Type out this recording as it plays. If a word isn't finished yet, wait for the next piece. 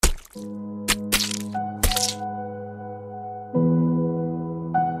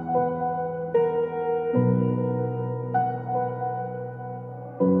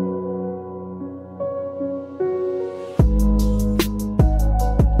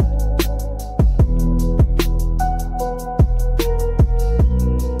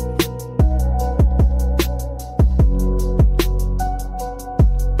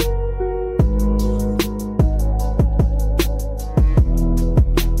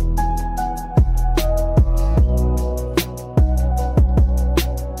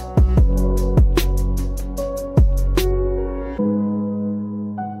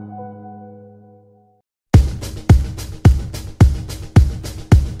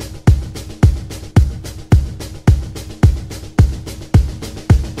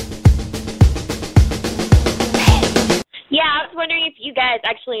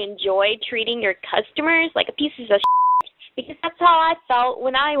Actually enjoy treating your customers like a piece of shit, because that's how I felt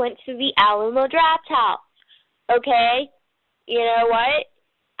when I went to the Alamo Draft House. Okay? You know what?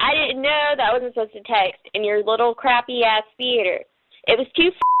 I didn't know that I wasn't supposed to text in your little crappy-ass theater. It was too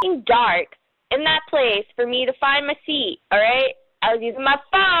fucking dark in that place for me to find my seat, alright? I was using my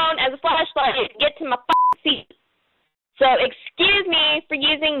phone as a flashlight to get to my fucking seat. So excuse me for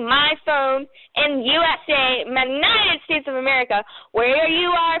using my phone in USA, the United States of America, where you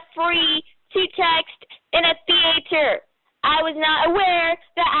are free to text in a theater. I was not aware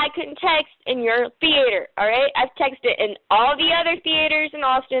that I couldn't text in your theater, all right? I've texted in all the other theaters in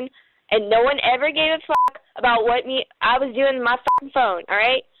Austin, and no one ever gave a fuck about what I was doing with my fucking phone, all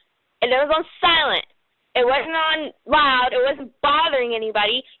right? And it was on silent. It wasn't on loud. It wasn't bothering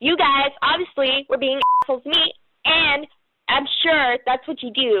anybody. You guys, obviously, were being assholes to me. And I'm sure that's what you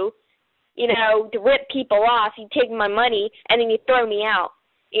do, you know, to rip people off. You take my money, and then you throw me out.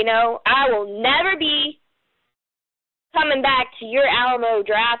 You know, I will never be coming back to your Alamo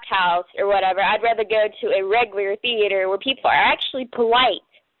Draft House or whatever. I'd rather go to a regular theater where people are actually polite.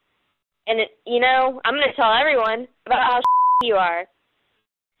 And, you know, I'm going to tell everyone about how you are.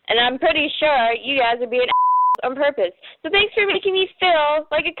 And I'm pretty sure you guys are being assholes on purpose. So thanks for making me feel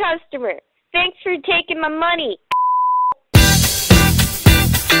like a customer. Thanks for taking my money.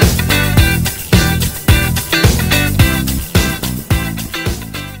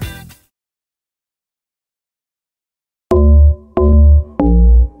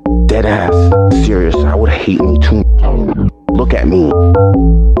 Dead ass. Serious. I would hate me too. Look at me.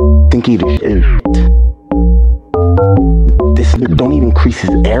 Think he the shit. This nigga don't even increase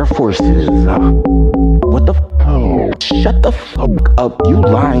his Air Forces. What the f? Shut the fuck up. You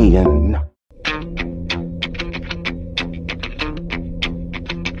lying.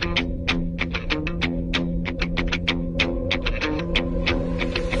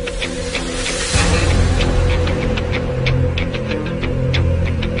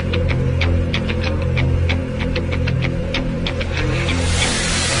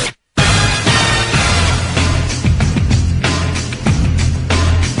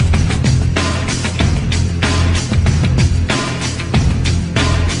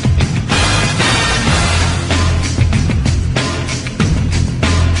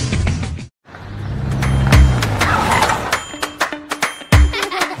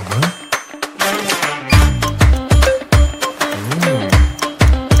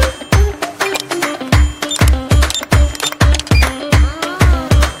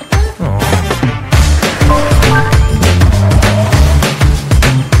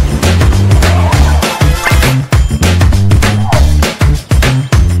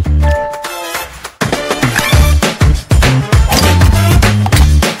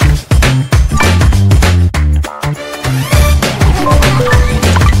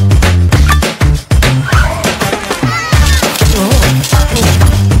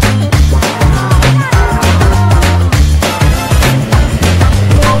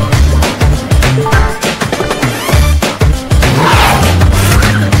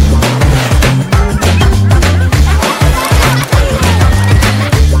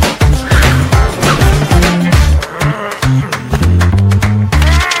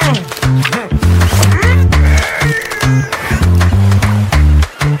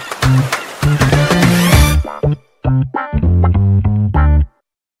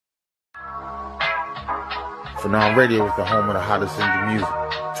 Phenom Radio is the home of the hottest indie music.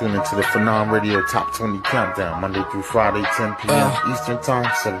 Tune into the Phenom Radio Top 20 Countdown, Monday through Friday, 10 p.m. Eastern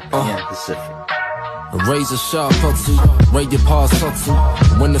Time, 7 p.m. Pacific. A razor sharp hustle, radio pause hustle,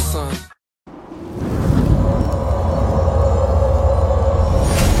 when the sun...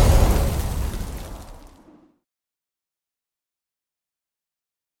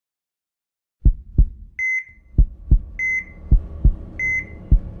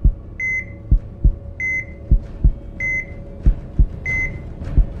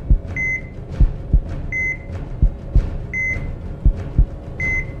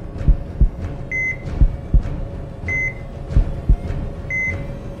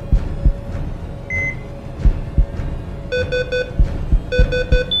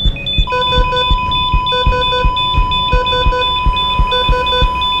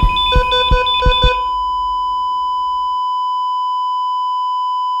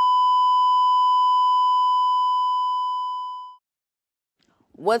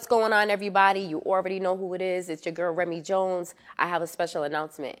 What's going on, everybody? You already know who it is. It's your girl, Remy Jones. I have a special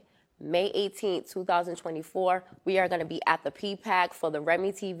announcement. May 18th, 2024, we are going to be at the P-PAC for the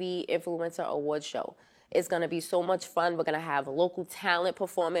Remy TV Influencer Awards Show. It's going to be so much fun. We're going to have local talent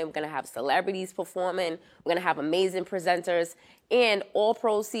performing. We're going to have celebrities performing. We're going to have amazing presenters. And all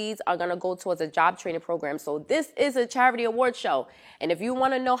proceeds are going to go towards a job training program. So this is a charity award show. And if you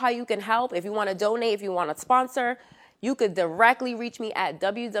want to know how you can help, if you want to donate, if you want to sponsor, you could directly reach me at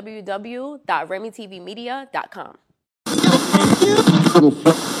www.remytvmedia.com.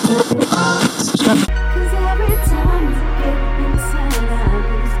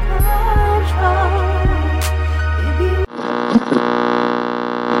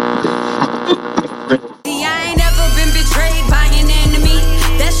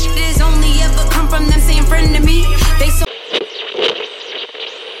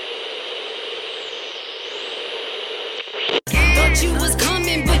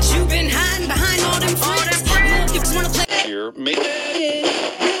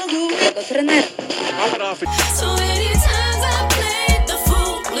 So many times I played the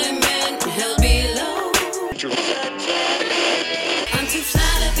fool and man held below. I'm too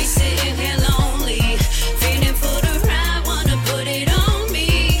fly to be sitting here lonely, feeling for the ride, wanna put it on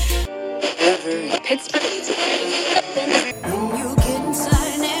me. Pittsburgh. When you get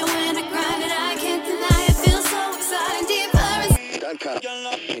inside and when I grind it, I can't deny it, feels so exciting, deeper.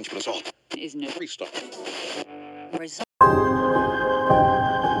 Is no restart.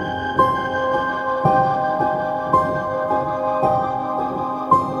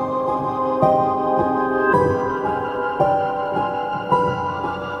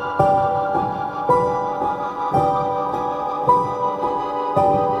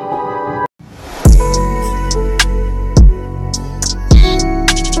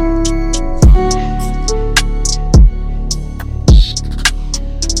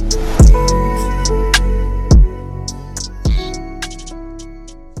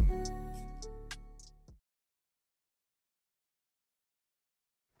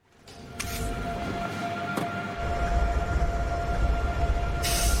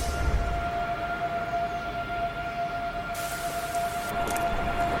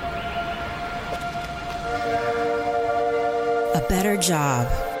 A better job,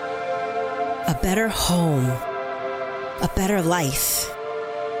 a better home, a better life.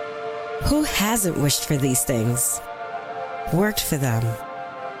 Who hasn't wished for these things, worked for them,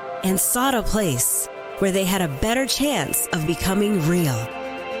 and sought a place where they had a better chance of becoming real?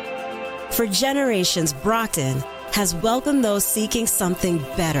 For generations, Brockton has welcomed those seeking something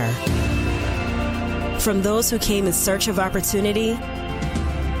better. From those who came in search of opportunity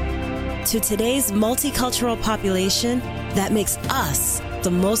to today's multicultural population that makes us the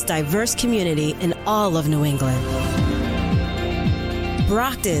most diverse community in all of New England.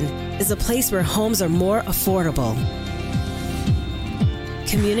 Brockton is a place where homes are more affordable,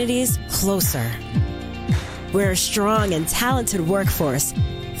 communities closer, where a strong and talented workforce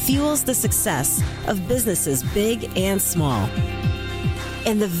fuels the success of businesses big and small,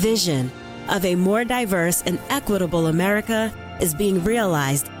 and the vision of a more diverse and equitable America is being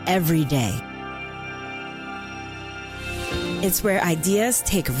realized every day. It's where ideas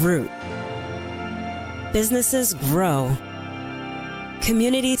take root, businesses grow,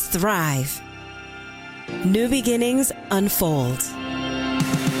 communities thrive, new beginnings unfold,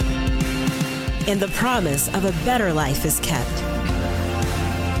 and the promise of a better life is kept.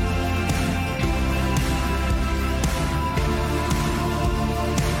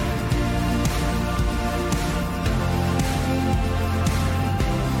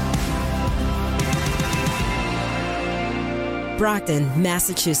 Brockton,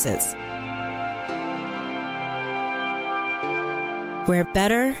 Massachusetts, where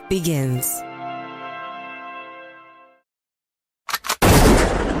better begins.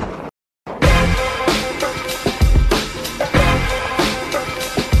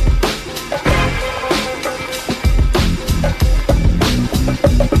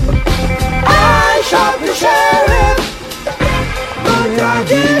 I shot the sheriff, but I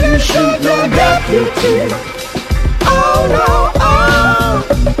didn't shoot no deputy. Oh no, oh,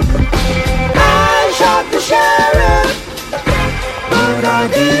 I shot the sheriff, but I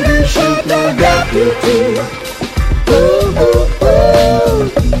didn't shoot the deputy. Ooh, ooh, ooh,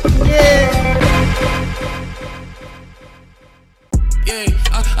 yeah. Yeah,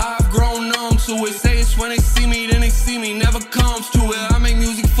 I've grown numb to it. Say it's when they see me, then they see me. Never comes to it. I make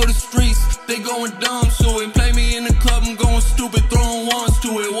music for the streets. They going dumb to it. Play me in the club, I'm going stupid, throwing ones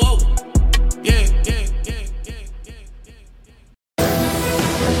to it. Whoa, yeah, yeah.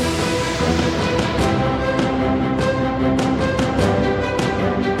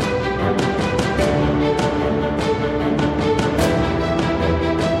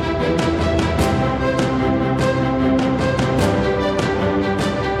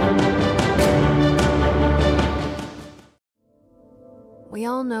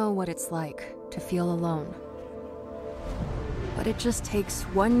 all know what it's like to feel alone. But it just takes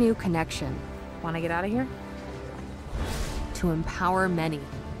one new connection. Want to get out of here? To empower many.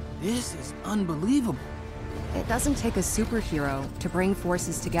 This is unbelievable. It doesn't take a superhero to bring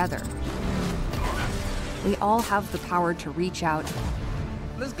forces together. We all have the power to reach out.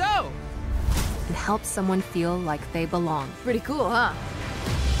 Let's go! And help someone feel like they belong. Pretty cool, huh?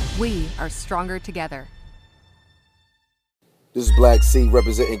 We are stronger together. This is Black C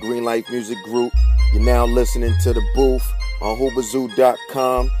representing Green Life Music Group. You're now listening to The Booth on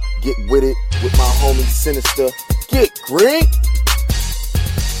hoobazoo.com. Get with it with my homie Sinister. Get green!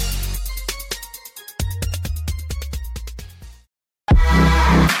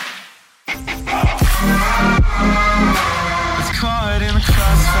 It's caught in the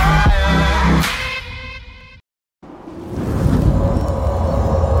crossfire.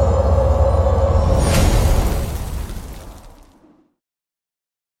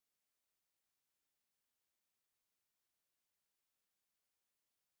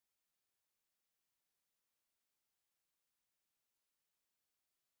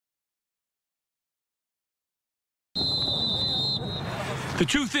 The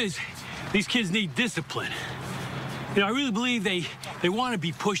truth is, these kids need discipline. You know, I really believe they want to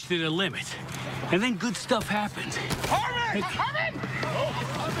be pushed to the limit. And then good stuff happens. Harmon! Harmon!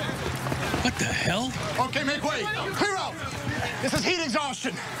 What the hell? Okay, make way. Clear out. This is heat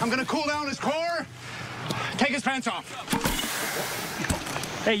exhaustion. I'm gonna cool down his core. Take his pants off.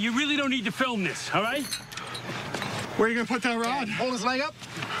 Hey, you really don't need to film this, all right? Where are you gonna put that rod? Hold his leg up.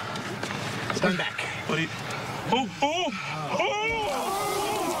 Stand back. What do you... Oh, oh, oh!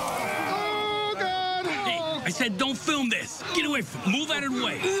 Oh, God! Hey, I said don't film this. Get away from it. Move out of the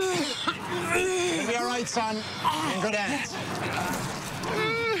way. You'll be all right, son. In good hands.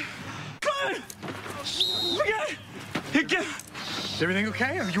 Come on! Get... Is everything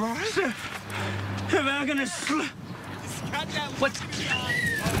okay? Are you all right? Am I gonna What's...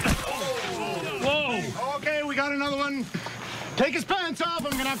 Whoa! Okay, we got another one. Take his pants off.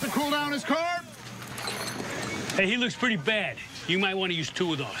 I'm gonna have to cool down his core. Hey, he looks pretty bad. You might want to use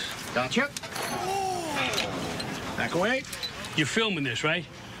two of those. Gotcha. Back away. You're filming this, right?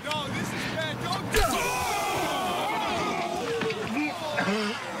 No, this is bad.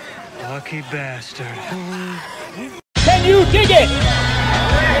 Lucky bastard. Can you dig it?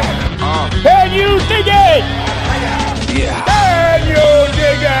 Can you dig it? Yeah. Can you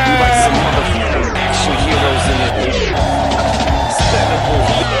dig it? Like some motherfucking action heroes in it.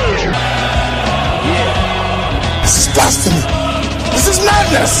 Yeah. This is destiny. This is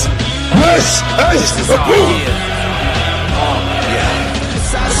madness. This is the proof.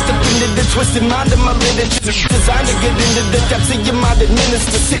 Step into the twisted mind of my literature. Designed to get into the depths of your mind.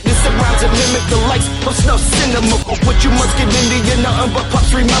 Administer sickness around to mimic the lights of snuff cinema. What you must get into, you're nothing but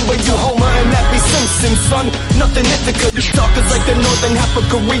pops. Remember you Homer and Happy Simpson, son. Nothing Ithaca. Talkers like the northern half of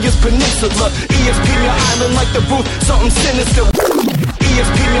Korea's peninsula. ESP your island like the booth, something sinister.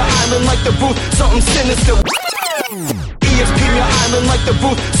 ESP your island like the booth, something sinister. ESP your island like the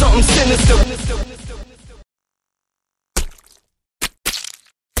booth, something sinister.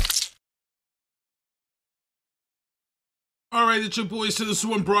 All right, it's your boy Sinister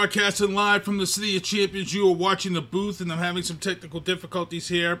One broadcasting live from the City of Champions. You are watching The Booth, and I'm having some technical difficulties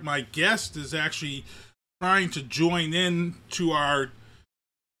here. My guest is actually trying to join in to our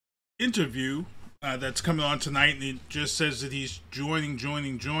interview that's coming on tonight, and it just says that he's joining.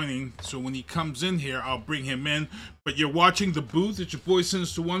 So when he comes in here, I'll bring him in. But you're watching The Booth. It's your boy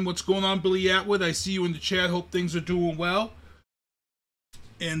Sinister One. What's going on, Billy Atwood? I see you in the chat. Hope things are doing well.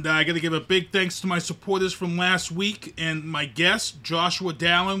 And I got to give a big thanks to my supporters from last week. And my guest, Joshua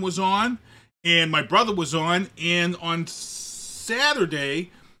Dallin, was on. And my brother was on. And on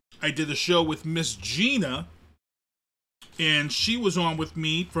Saturday, I did a show with Miss Gina. And she was on with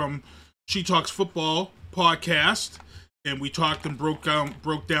me from She Talks Football podcast. And we talked and broke down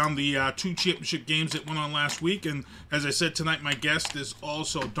the two championship games that went on last week. And as I said tonight, my guest is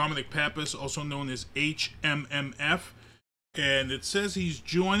also Dominic Pappas, also known as HmmF. And it says he's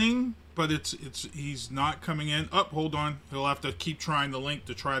joining, but he's not coming in. Oh, hold on. He'll have to keep trying the link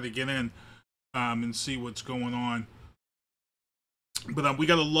to try to get in and see what's going on. But we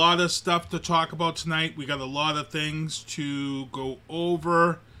got a lot of stuff to talk about tonight. We got a lot of things to go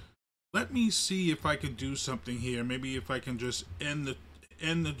over. Let me see if I can do something here. Maybe if I can just end the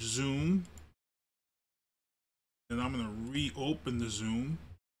Zoom. And I'm going to reopen the Zoom.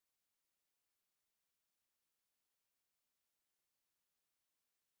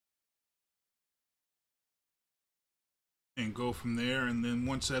 And go from there, and then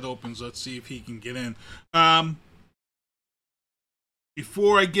once that opens, let's see if he can get in.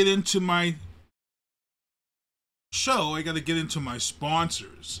 before I get into my show, I got to get into my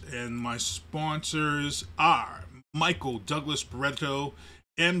sponsors. And my sponsors are Michael Douglas Barreto,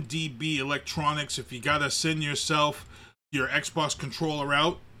 MDB Electronics. If you got to send yourself your Xbox controller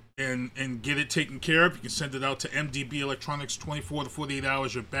out and get it taken care of, you can send it out to MDB Electronics. 24 to 48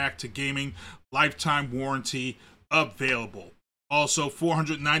 hours, you're back to gaming. Lifetime warranty available. Also,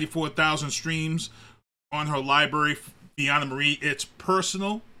 494,000 streams on her library. Deanna Marie, It's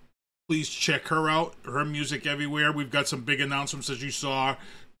Personal. Please check her out. Her music everywhere. We've got some big announcements, as you saw.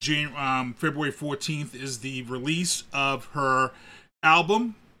 February 14th is the release of her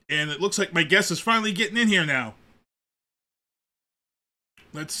album. And it looks like my guest is finally getting in here now.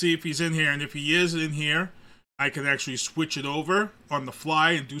 Let's see if he's in here. And if he is in here, I can actually switch it over on the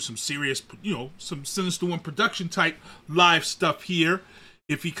fly and do some serious, some Sinister One production type live stuff here.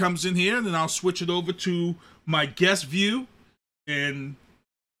 If he comes in here, then I'll switch it over to my guest view and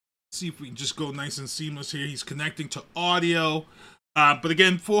see if we can just go nice and seamless here. He's connecting to audio. But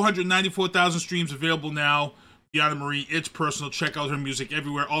again, 494,000 streams available now. Deanna Marie, It's Personal. Check out her music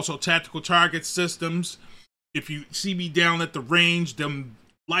everywhere. Also, Tactical Target Systems. If you see me down at the range, them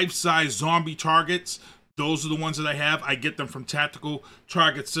life-size zombie targets, those are the ones that I have. I get them from Tactical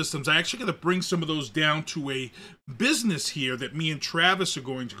Target Systems. I actually got to bring some of those down to a business here that me and Travis are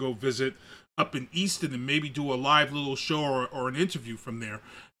going to go visit up in Easton and maybe do a live little show or an interview from there.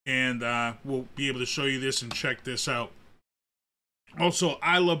 And we'll be able to show you this and check this out. Also,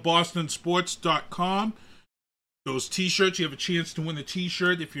 ilovebostonsports.com. Those t-shirts, you have a chance to win a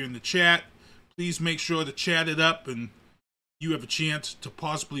t-shirt. If you're in the chat, please make sure to chat it up and you have a chance to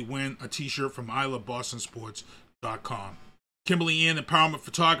possibly win a t-shirt from ilovebostonsports.com. Kimberly Ann Empowerment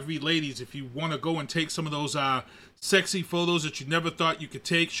Photography. Ladies, if you want to go and take some of those sexy photos that you never thought you could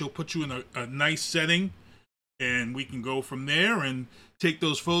take, she'll put you in a nice setting and we can go from there and take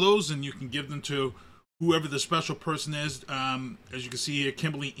those photos and you can give them to whoever the special person is. As you can see here,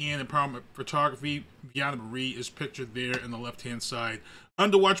 Kimberly Ann Empowerment Photography. Deanna Marie is pictured there in the left-hand side.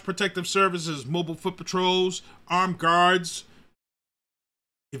 Underwatch Protective Services, Mobile Foot Patrols, Armed Guards,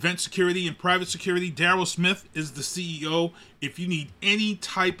 Event Security and Private Security. Daryl Smith is the CEO. If you need any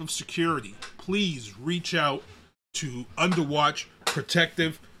type of security, please reach out to Underwatch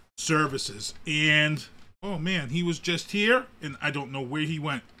Protective Services. And, oh man, he was just here, and I don't know where he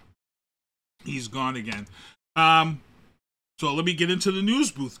went. He's gone again. So let me get into the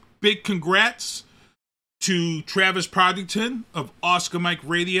news booth. Big congrats to Travis Partington of Oscar Mike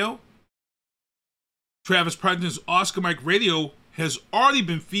Radio. Travis Partington's Oscar Mike Radio has already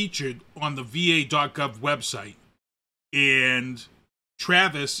been featured on the va.gov website. And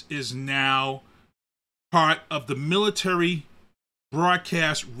Travis is now part of the Military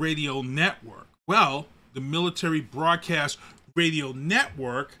Broadcast Radio Network. Well, the Military Broadcast Radio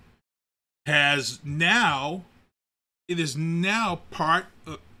Network it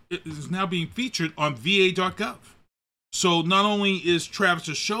is now being featured on va.gov. So not only is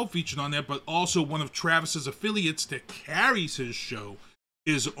Travis's show featured on there, but also one of Travis's affiliates that carries his show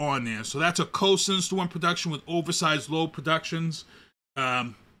is on there. So that's a co-Sinister One production with Oversized Load Productions.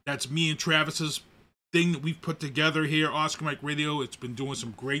 That's me and Travis's thing that we've put together here, Oscar Mike Radio. It's been doing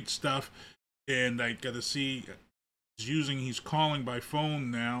some great stuff. And I got to see, he's calling by phone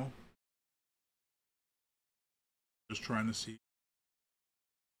now. Just trying to see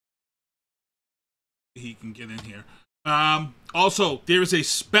if he can get in here. Also, there is a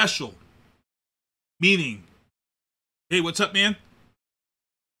special meeting. Hey, what's up, man?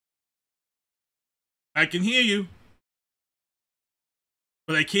 I can hear you,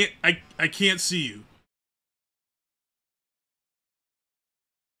 but I can't see you.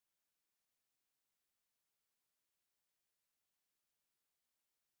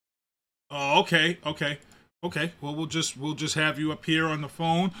 Oh, okay. Well, we'll just have you up here on the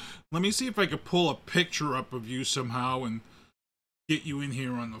phone. Let me see if I can pull a picture up of you somehow and get you in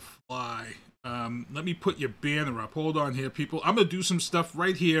here on the fly. Let me put your banner up. Hold on here, people. I'm gonna do some stuff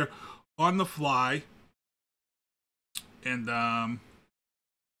right here on the fly, and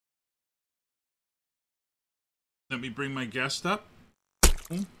let me bring my guest up.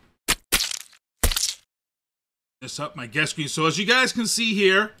 This up my guest screen. So as you guys can see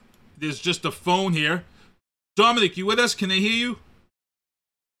here, there's just a phone here. Dominic, you with us? Can they hear you?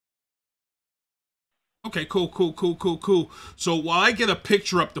 Okay, cool. So while I get a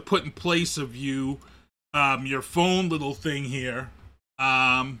picture up to put in place of you, your phone little thing here,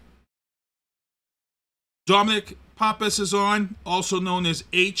 Dominic Pappas is on, also known as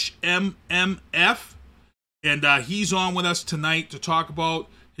HmmF. And he's on with us tonight to talk about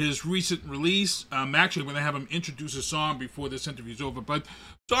his recent release. Actually, I'm going to have him introduce a song before this interview's over. But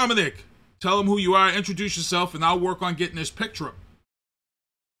Dominic, tell him who you are, introduce yourself, and I'll work on getting this picture up.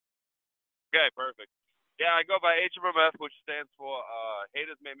 Okay, perfect. Yeah, I go by HmmF, which stands for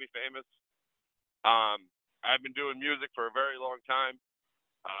Haters Made Me Famous. I've been doing music for a very long time.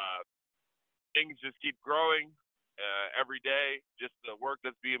 Things just keep growing every day. Just the work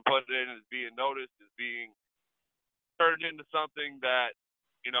that's being put in is being noticed, is being turned into something that,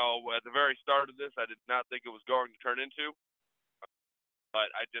 you know, at the very start of this, I did not think it was going to turn into.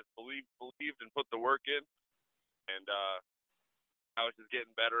 But I just believed and put the work in, and now it's just getting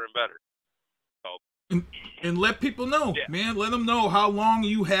better and better. So. And let people know, man. Let them know how long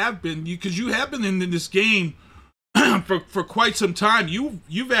you have been, because you have been in this game for quite some time.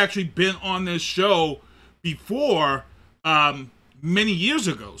 You've actually been on this show before, many years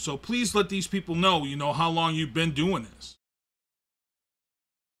ago. So please let these people know, how long you've been doing this.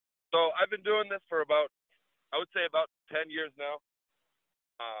 So I've been doing this for about 10 years now.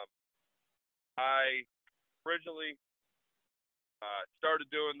 I originally started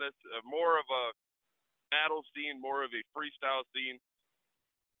doing this more of a battle scene, more of a freestyle scene,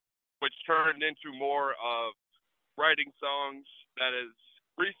 which turned into more of writing songs. That has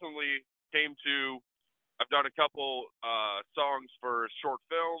recently came to, I've done a couple songs for short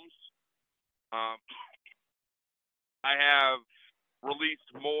films. I have released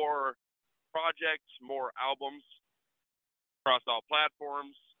more projects, more albums across all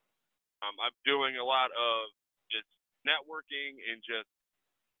platforms. I'm doing a lot of just networking and just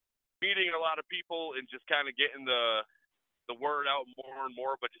meeting a lot of people and just kind of getting the word out more and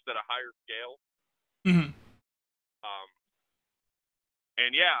more, but just at a higher scale. Mm-hmm.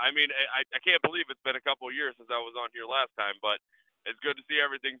 And yeah, I mean, I can't believe it's been a couple of years since I was on here last time, but it's good to see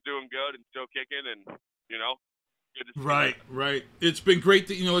everything's doing good and still kicking, and good to see Right. It's been great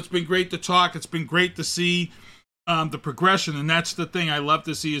to it's been great to talk. It's been great to see the progression, and that's the thing I love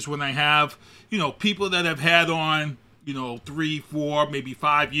to see is when I have people that have had on 3, 4, maybe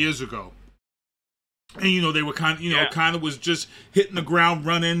 5 years ago, and they were kind of was just hitting the ground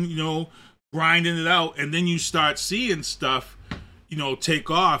running, grinding it out, and then you start seeing stuff take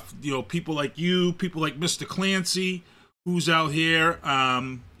off. People like you, people like Mr. Clancy, who's out here,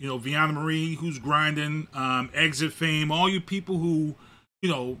 Vianna Marie, who's grinding, Exit Fame, all you people who,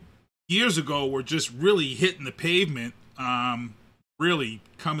 years ago were just really hitting the pavement, really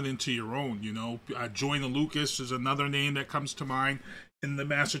coming into your own, Joyner Lucas is another name that comes to mind in the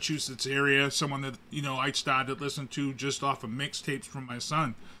Massachusetts area, someone that, I started listening to just off of mixtapes from my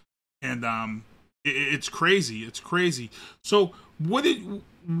son. And, it's crazy. It's crazy. So what is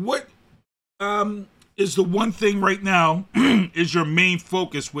the one thing right now is your main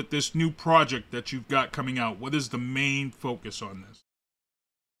focus with this new project that you've got coming out? What is the main focus on this?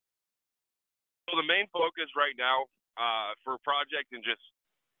 So the main focus right now for a project and just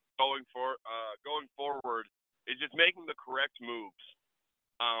going forward is just making the correct moves.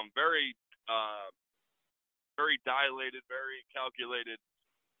 Very dilated, very calculated.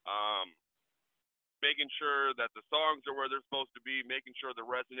 Making sure that the songs are where they're supposed to be, making sure they're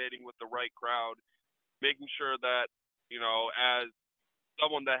resonating with the right crowd, making sure that, as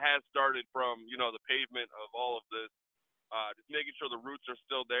someone that has started from, the pavement of all of this, just making sure the roots are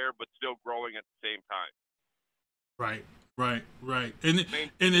still there, but still growing at the same time. Right.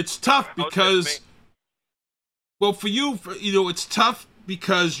 And it's tough because, well, for you, it's tough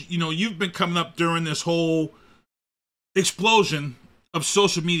because, you've been coming up during this whole explosion of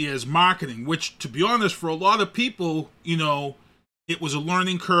social media as marketing, which, to be honest, for a lot of people, it was a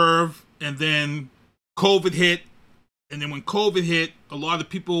learning curve, and then COVID hit, and then when COVID hit, a lot of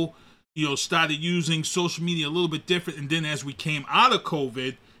people, started using social media a little bit different, and then as we came out of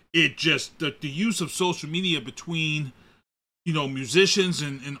COVID, it just, the use of social media between, musicians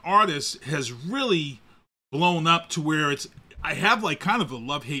and artists has really blown up to where I have like kind of a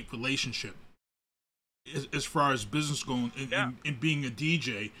love-hate relationship as far as business going and being a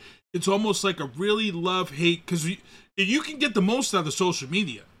DJ. It's almost like a really love-hate, because you can get the most out of social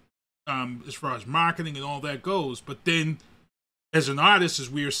media as far as marketing and all that goes, but then as an artist, as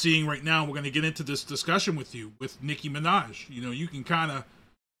we are seeing right now, we're going to get into this discussion with Nicki Minaj. You can kind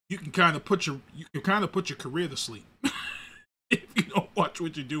of put your career to sleep if you don't watch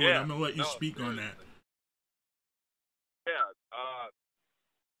what you're doing. I'm going to let you speak on that. Yeah.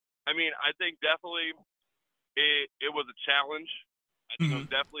 I mean, I think definitely it was a challenge. I think it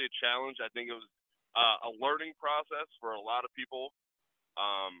was definitely a challenge. I think it was a learning process for a lot of people,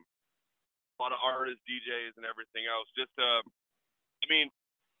 a lot of artists, DJs, and everything else. Just I mean,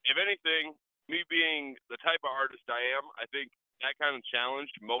 if anything, me being the type of artist I am, I think that kind of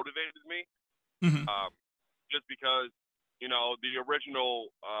challenge motivated me. Mm-hmm. Just because, you know, the original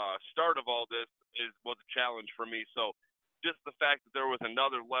start of all this was a challenge for me. So just the fact that there was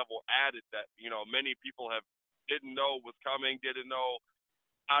another level added that, you know, many people didn't know was coming, didn't know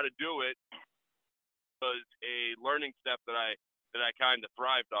how to do it, was a learning step that I kind of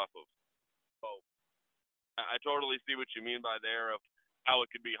thrived off of. So I totally see what you mean by there of how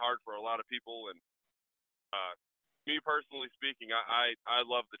it could be hard for a lot of people. And me personally speaking, I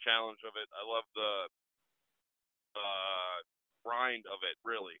love the challenge of it. I love the grind of it,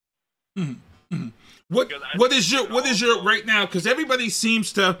 really. Mm-hmm. Mm-hmm. What is your right now? Because everybody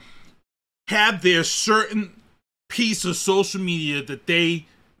seems to have their certain piece of social media that they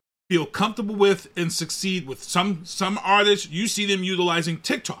feel comfortable with and succeed with. Some artists, you see them utilizing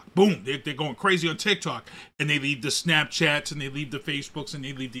TikTok. Boom, they're going crazy on TikTok, and they leave the Snapchats and they leave the Facebooks and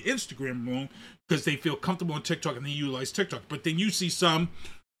they leave the Instagram room because they feel comfortable on TikTok and they utilize TikTok. But then you see some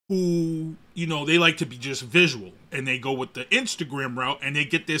who, you know, they like to be just visual and they go with the Instagram route and they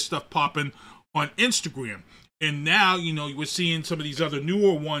get their stuff popping on Instagram. And now, you know, we're seeing some of these other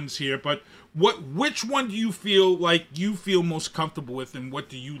newer ones here, but which one do you feel like you feel most comfortable with, and what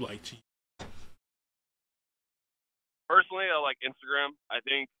do you like to use? Personally, I like Instagram. I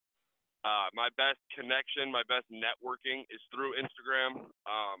think my best connection, my best networking is through Instagram.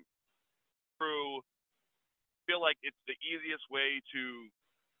 Feel like it's the easiest way to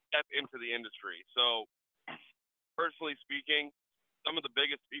step into the industry. So, personally speaking, some of the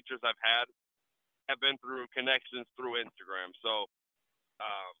biggest features I've had have been through connections through Instagram. So,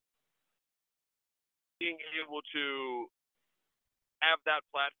 being able to have that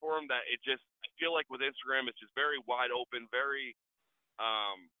platform that I feel like with Instagram, it's just very wide open, very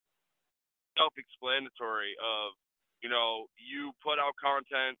self-explanatory of, you know, you put out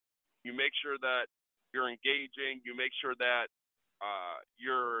content, you make sure that you're engaging, you make sure that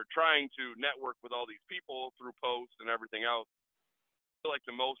you're trying to network with all these people through posts and everything else. I feel like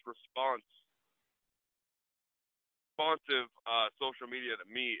the most responsive social media to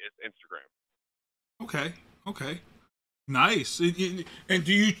me is Instagram. Okay. Nice. And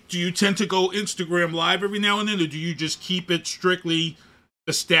do you tend to go Instagram live every now and then, or do you just keep it strictly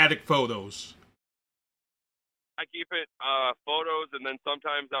the static photos? I keep it photos, and then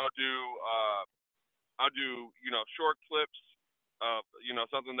sometimes I'll do you know, short clips of, you know,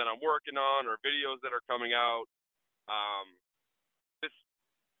 something that I'm working on or videos that are coming out.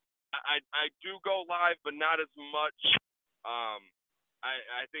 I do go live, but not as much.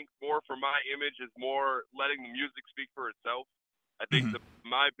 I think more for my image is more letting the music speak for itself. I think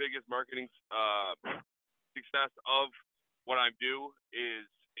my biggest marketing success of what I do is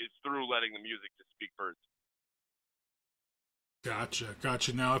through letting the music just speak for itself.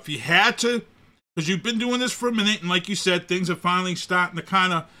 Gotcha. Now, if you had to, because you've been doing this for a minute, and like you said, things are finally starting to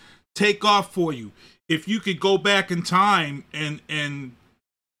kind of take off for you. If you could go back in time and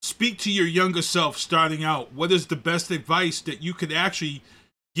speak to your younger self starting out, what is the best advice that you could actually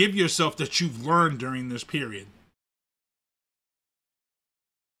give yourself that you've learned during this period?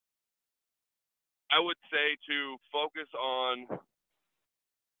 I would say to focus on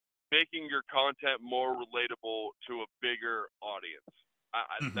making your content more relatable to a bigger audience.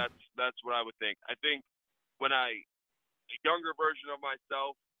 That's what I would think. I think when a younger version of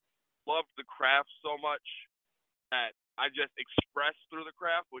myself loved the craft so much that I just express through the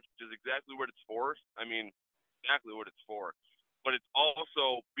craft, which is exactly what it's for. I mean, exactly what it's for. But it's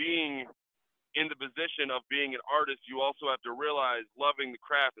also being in the position of being an artist, you also have to realize loving the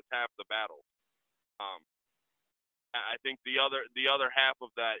craft is half the battle. I think the other half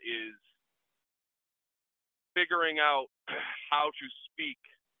of that is figuring out how to speak,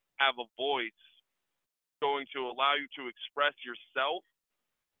 have a voice, going to allow you to express yourself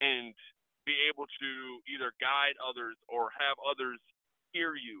and be able to either guide others or have others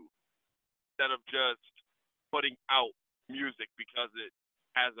hear you instead of just putting out music because it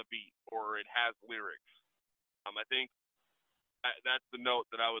has a beat or it has lyrics. I think that's the note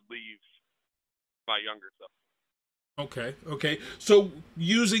that I would leave my younger self. Okay. So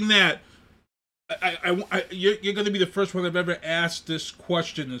using that, you're going to be the first one I've ever asked this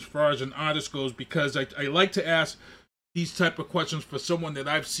question as far as an artist goes, because I like to ask these type of questions for someone that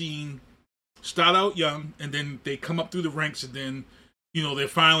I've seen start out young and then they come up through the ranks and then, you know, they're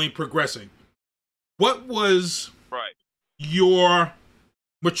finally progressing. What was your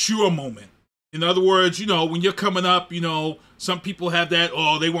mature moment? In other words, you know, when you're coming up, you know, some people have that,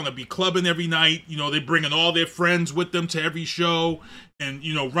 they want to be clubbing every night. You know, they're bringing all their friends with them to every show and,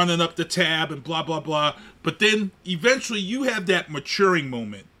 you know, running up the tab and blah, blah, blah. But then eventually you have that maturing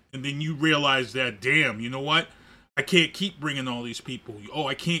moment. And then you realize that, damn, you know what? I can't keep bringing all these people. Oh,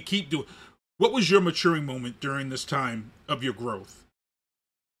 I can't keep doing. What was your maturing moment during this time of your growth?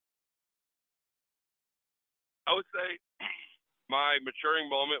 I would say my maturing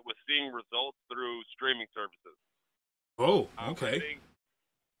moment was seeing results through streaming services. Oh, okay.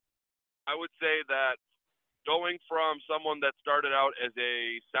 I would say that going from someone that started out as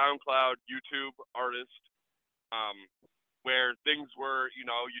a SoundCloud, YouTube artist, where things were, you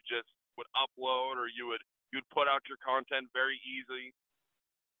know, you just would upload or you'd put out your content very easily.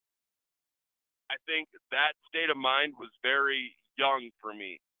 I think that state of mind was very young for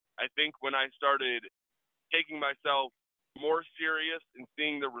me. I think when I started taking myself more serious and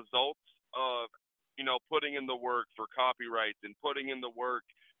seeing the results of, you know, putting in the work for copyrights and putting in the work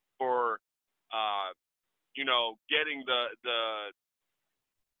for, you know, getting the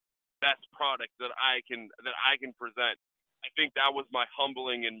best product that I can present. I think that was my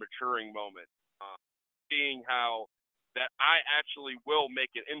humbling and maturing moment. Seeing how that I actually will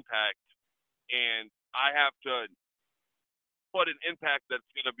make an impact, and I have to put an impact that's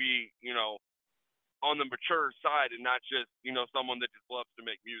going to be, you know, on the mature side and not just, you know, someone that just loves to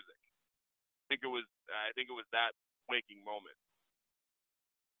make music. I think it was that waking moment.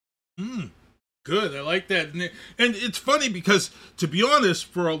 Good. I like that. And it's funny because, to be honest,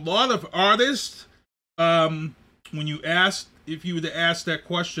 for a lot of artists, when if you were to ask that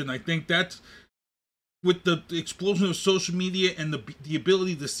question, I think that's, with the explosion of social media and the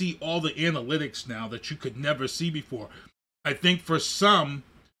ability to see all the analytics now that you could never see before, I think for some,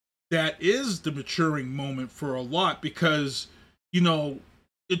 that is the maturing moment for a lot, because, you know,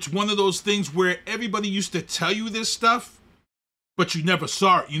 it's one of those things where everybody used to tell you this stuff, but you never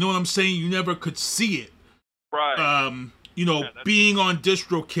saw it. You know what I'm saying? You never could see it. Right. You know, being on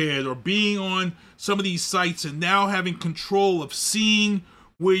DistroKid or being on some of these sites and now having control of seeing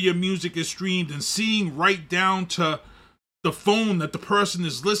where your music is streamed and seeing right down to the phone that the person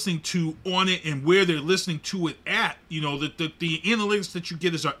is listening to on it and where they're listening to it at. You know, the analytics that you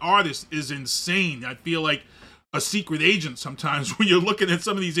get as an artist is insane. I feel like a secret agent sometimes when you're looking at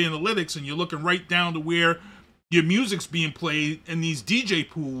some of these analytics and you're looking right down to where your music's being played in these DJ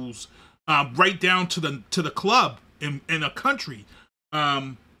pools, right down to the club in a country.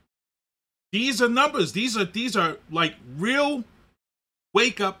 These are numbers. These are like real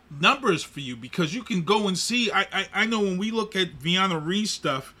wake up numbers for you, because you can go and see. I know when we look at Vianna Reese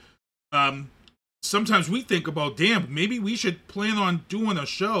stuff, sometimes we think about, damn, maybe we should plan on doing a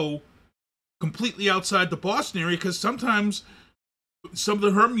show completely outside the Boston area, because sometimes some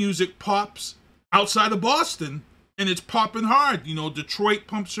of her music pops outside of Boston and it's popping hard. You know, Detroit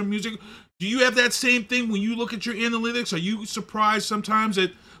pumps her music. Do you have that same thing when you look at your analytics? Are you surprised sometimes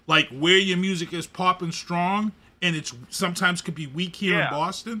at like where your music is popping strong and it's sometimes could be weak here in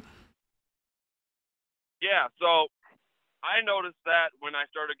Boston? Yeah, so I noticed that when I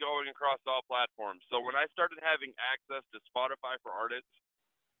started going across all platforms. So when I started having access to Spotify for artists.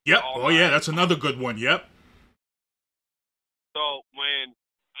 Yep. Oh, yeah, that's another good one. Yep. So when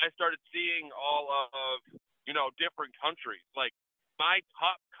I started seeing all of, you know, different countries, like my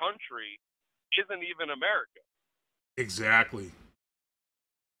top country isn't even America. Exactly.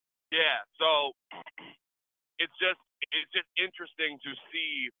 Yeah, so it's just interesting to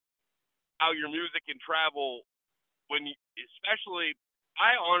see how your music can travel when you, especially,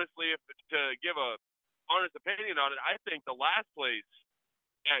 I honestly, if to give a honest opinion on it, I think the last place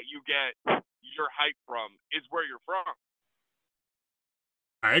that you get your hype from is where you're from.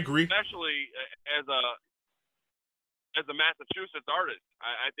 I agree. Especially as a Massachusetts artist.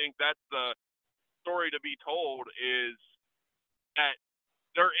 I think that's the story to be told, is that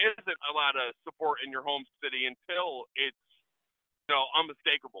there isn't a lot of support in your home city until it's, you know,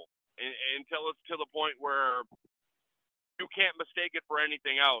 unmistakable. Until it's to the point where you can't mistake it for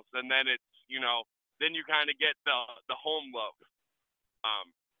anything else. And then it's, you know, then you kind of get the home love.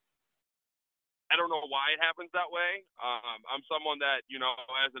 I don't know why it happens that way. I'm someone that, you know,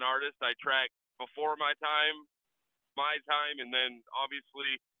 as an artist, I track before my time, and then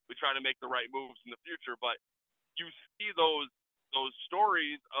obviously we try to make the right moves in the future. But you see those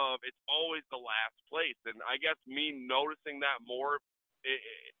stories of it's always the last place. And I guess me noticing that more, it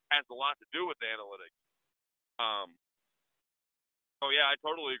has a lot to do with the analytics. So yeah, I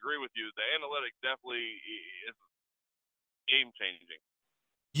totally agree with you. The analytics definitely is game changing.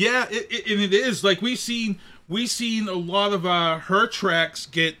 Yeah, it is. Like we seen a lot of her tracks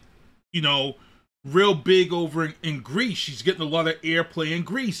get, you know, real big over in Greece. She's getting a lot of airplay in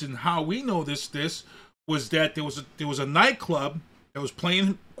Greece, and how we noticed this was that there was a nightclub that was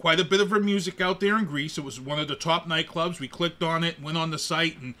playing quite a bit of her music out there in Greece. It was one of the top nightclubs. We clicked on it, went on the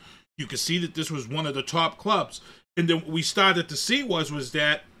site, and you could see that this was one of the top clubs. And then what we started to see was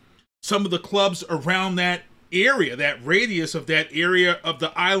that some of the clubs around that area, that radius of that area of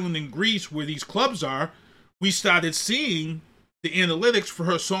the island in Greece where these clubs are, we started seeing the analytics for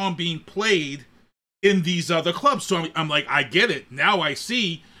her song being played in these other clubs. So I'm like, I get it. Now I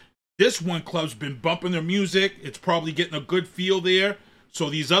see this one club's been bumping their music. It's probably getting a good feel there. So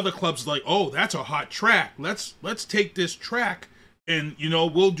these other clubs are like, oh, that's a hot track. Let's take this track and, you know,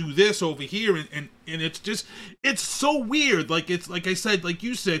 we'll do this over here. And it's just, it's so weird. Like, it's like I said, like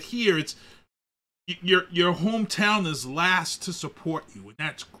you said here, it's your hometown is last to support you.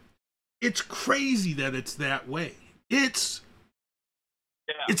 And it's crazy that it's that way. It's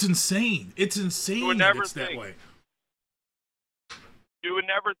insane. It's insane that it's that way. You would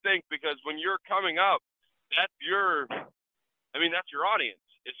never think, because when you're coming up, that's your audience.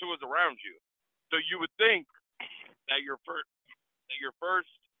 It's who is around you. So you would think that your first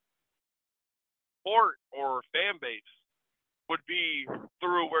support or fan base would be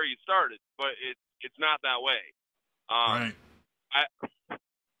through where you started, but it's not that way. Right.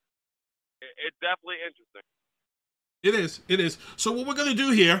 It's definitely interesting. It is. So what we're going to do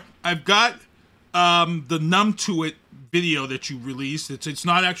here, I've got the Numb to It video that you released. It's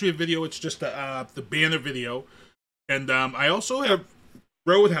not actually a video, it's just the banner video. And I also have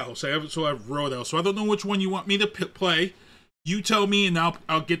Roadhouse. I also have Roadhouse. So I don't know which one you want me to play. You tell me, and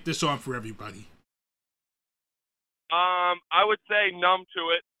I'll get this on for everybody. I would say Numb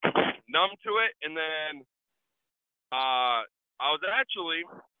to It. Numb to It, and then I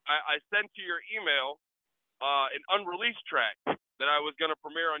sent to your email an unreleased track that I was going to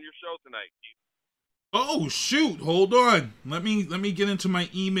premiere on your show tonight. Oh shoot! Hold on. Let me get into my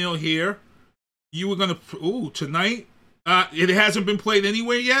email here. You were gonna tonight. It hasn't been played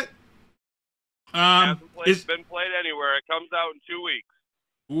anywhere yet. It's been played anywhere. It comes out in 2 weeks.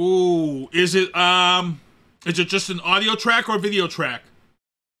 Ooh, is it just an audio track or video track?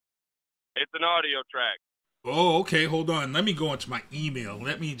 It's an audio track. Oh, okay. Hold on. Let me go into my email.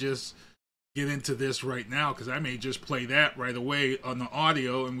 Let me just get into this right now, because I may just play that right away on the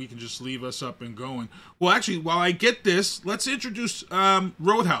audio, and we can just leave us up and going. Well, actually, while I get this, let's introduce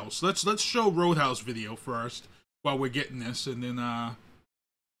Roadhouse. Let's show Roadhouse video first while we're getting this, and then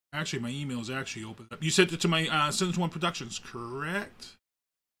actually my email is actually open up. You sent it to my Sentence One Productions, correct?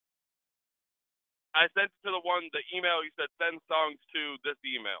 I sent it to the email. You said send songs to this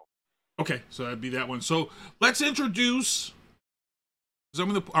email. Okay, so that'd be that one. So let's introduce. I'm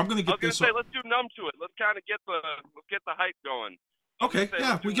gonna get this. Let's do Numb to It. Let's kind of get the hype going. Okay,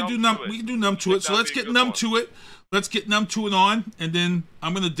 yeah, we can do Numb to It. So let's get Numb to It. Let's get Numb to It on, and then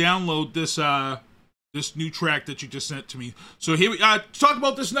I'm gonna download this this new track that you just sent to me. So here we talk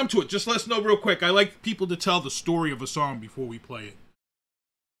about this Numb to It. Just let us know real quick. I like people to tell the story of a song before we play it.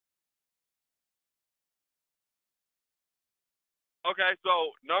 Okay,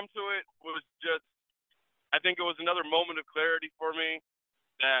 so Numb to It was just, I think it was another moment of clarity for me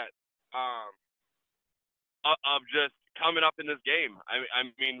that of just coming up in this game. I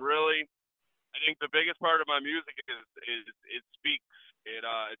mean, really, I think the biggest part of my music is it speaks. It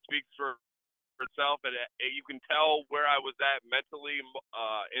speaks for itself, and you can tell where I was at mentally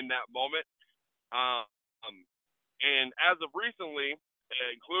in that moment. And as of recently,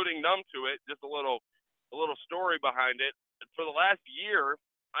 including Numb to It, just a little story behind it. For the last year,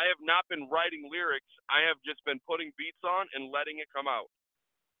 I have not been writing lyrics. I have just been putting beats on and letting it come out.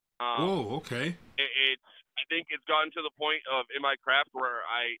 Oh, okay. I think it's gotten to the point in my craft where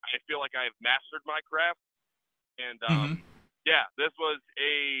I feel like I've mastered my craft. And yeah, this was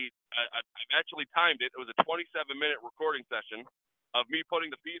I've actually timed it. It was a 27-minute recording session of me putting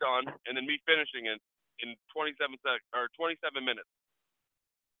the beat on and then me finishing it in 27 minutes.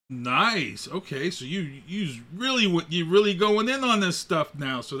 Nice. Okay, so you really going in on this stuff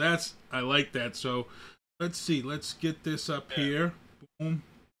now. So I like that. So let's see. Let's get this up here. Boom.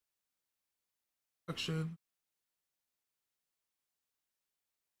 Action.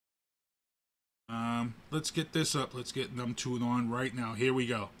 Let's get this up. Let's get Numb to It on right now. Here we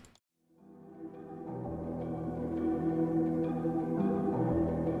go.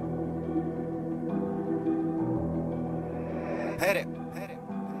 Hit it.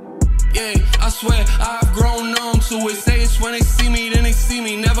 Yeah, I swear I've grown numb to it. Say it's when they see me, then they see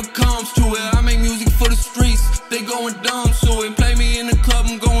me. Never comes to it. I make music for the streets. They going dumb to it. Play me in the club,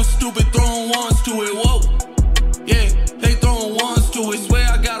 I'm going stupid. Throwing ones to it. Whoa. Yeah, they throwing ones to it. Swear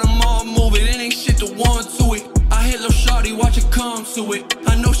I got them all moving. It ain't shit to one to it. I hit Lil' Shawty, watch it come to it.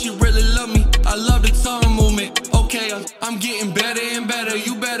 I know she really love me. I love the tongue movement. Okay, player. I'm getting better and better.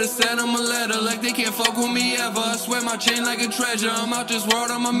 You better send them a letter like they can't fuck with me ever. I swear my chain like a treasure. I'm out this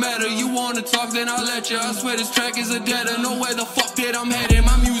world, I'm a meta. You wanna talk, then I'll let you. I swear this track is a deader. Know where the fuck that I'm headed.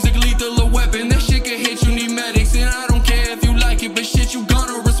 My music lethal a weapon. That shit can hit, you need medics. And I don't care if you like it, but shit, you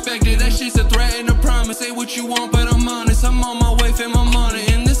gonna respect it. That shit's a threat and a promise. Say what you want, but I'm honest. I'm on my way for my money.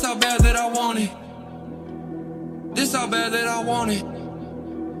 And this how bad that I want it. This how bad that I want it.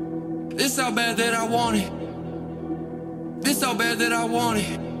 This how bad that I want it. This how bad that I want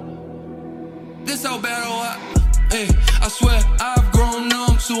it. This how bad I swear I've grown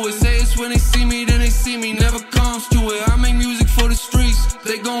numb to it. Say it's when they see me, then they see me. Never comes to it. I make music for the streets.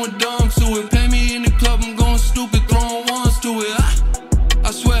 They going dumb to it. Pay me in the club, I'm going stupid, throwing ones to it.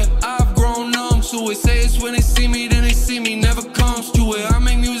 I swear I've grown numb to it. Say it's when they see me, then they see me. Never comes to it. I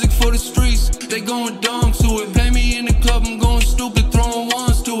make music for the streets. They going dumb to it. Pay me in the club, I'm going stupid, throwing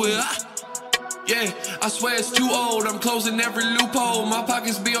ones to it. Yeah, I swear it's too old. I'm closing every loophole. My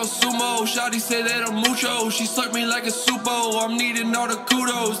pockets be on sumo. Shawty say that I'm mucho. She slurp me like a soup bowl. I'm needing all the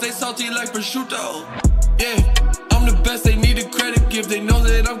kudos. They salty like prosciutto. Yeah, I'm the best. They need a credit gift. They know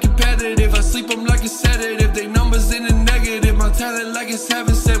that I'm competitive. I sleep them like a sedative. They numbers in the negative. My talent like it's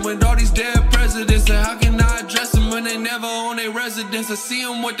heaven sent. With all these dead presidents, and how can I address them when they never own their residence? I see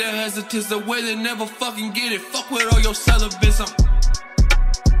them with their hesitance. The way they never fucking get it. Fuck with all your celibates.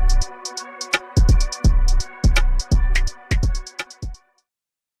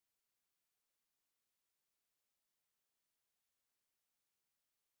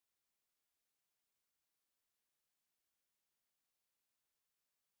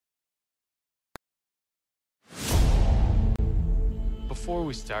 Before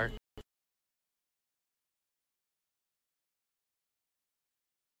we start,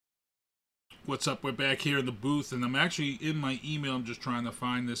 what's up? We're back here in the booth, and I'm actually in my email. I'm just trying to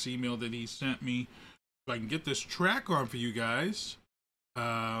find this email that he sent me so I can get this track on for you guys.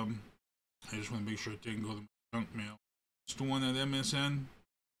 I just want to make sure it didn't go to my junk mail. It's the one at MSN.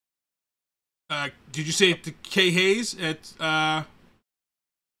 Did you say it to K Hayes at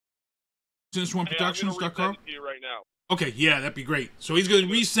SinceOneProductions.com? Right now. Okay, yeah, that'd be great. So he's going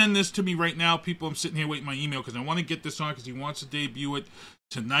to resend this to me right now. People, I'm sitting here waiting my email because I want to get this on because he wants to debut it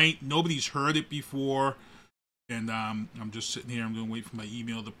tonight. Nobody's heard it before. And I'm just sitting here. I'm going to wait for my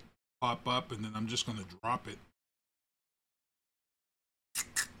email to pop up, and then I'm just going to drop it.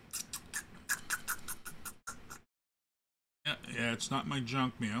 Yeah, it's not my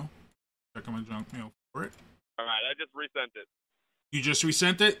junk mail. Check on my junk mail for it. All right, I just resent it. You just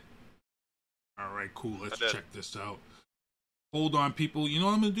resent it? All right, cool. Let's check this out. Hold on, people. You know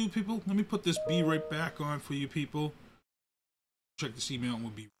what I'm going to do, people? Let me put this B right back on for you people. Check this email and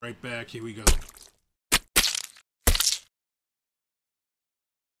we'll be right back. Here we go.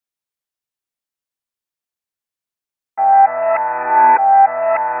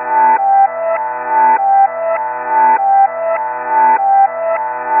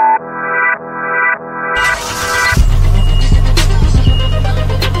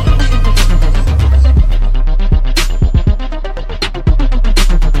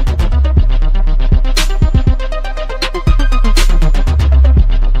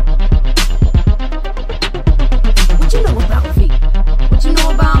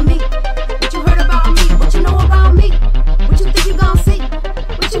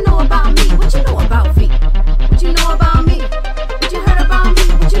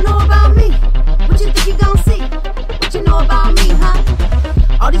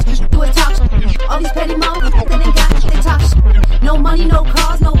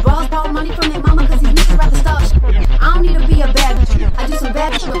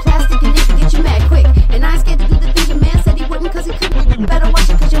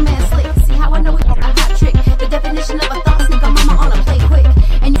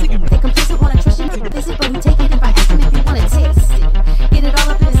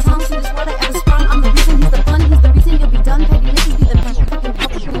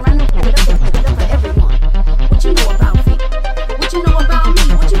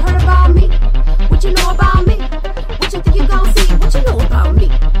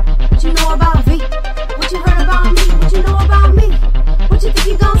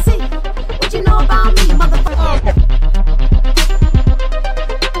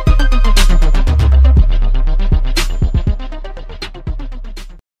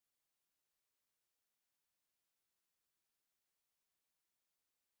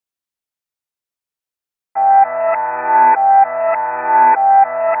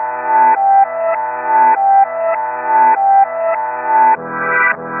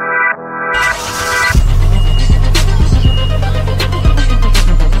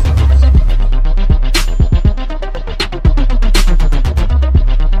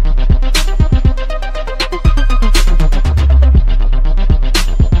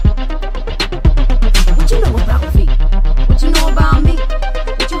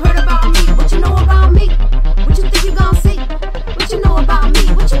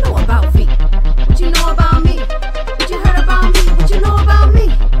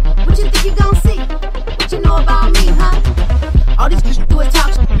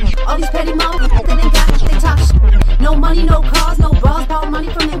 petty motherfuckers that ain't got shit, they talk shit. No money, no cars, no bras, borrow money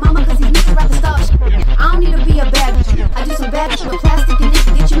from their mama cause these niggas rather start shit. I don't need to be a bad bitch. I do some bad shit with plastic and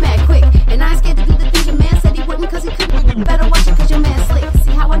niggas get you mad quick. And I ain't scared to do the things your man said he wouldn't cause he couldn't. Better watch it cause your man slick.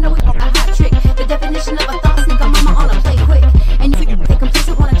 See how I know it's a hot trick. The definition of a thought sneaker mama on a play quick. And you they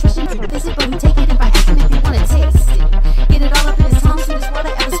complicit, wanna trust you, visit, but we take it if I ask him if he wanna taste it. Get it all up in his tongue, sweetest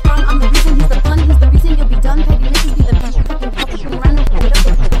water ever sprung. I'm the reason he's the fun, he's the reason you'll be done. Petty niggas be the fucking random. Put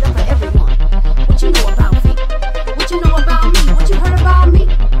up for everyone. What you know about me? What you know about me? What you heard about me?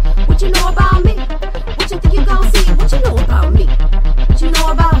 What you know about me? What you think you gon' see? What you know about me? What you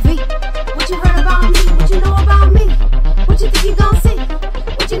know about me? What you heard about me? What you know about me? What you think you gon' see?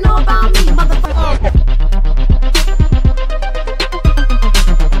 What you know about me, motherfucker?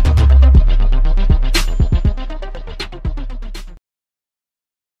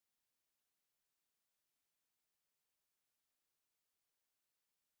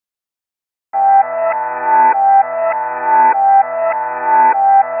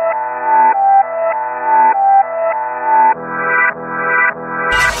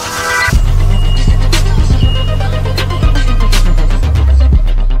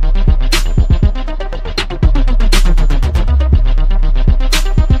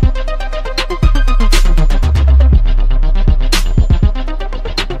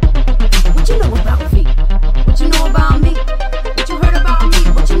 What you know about me?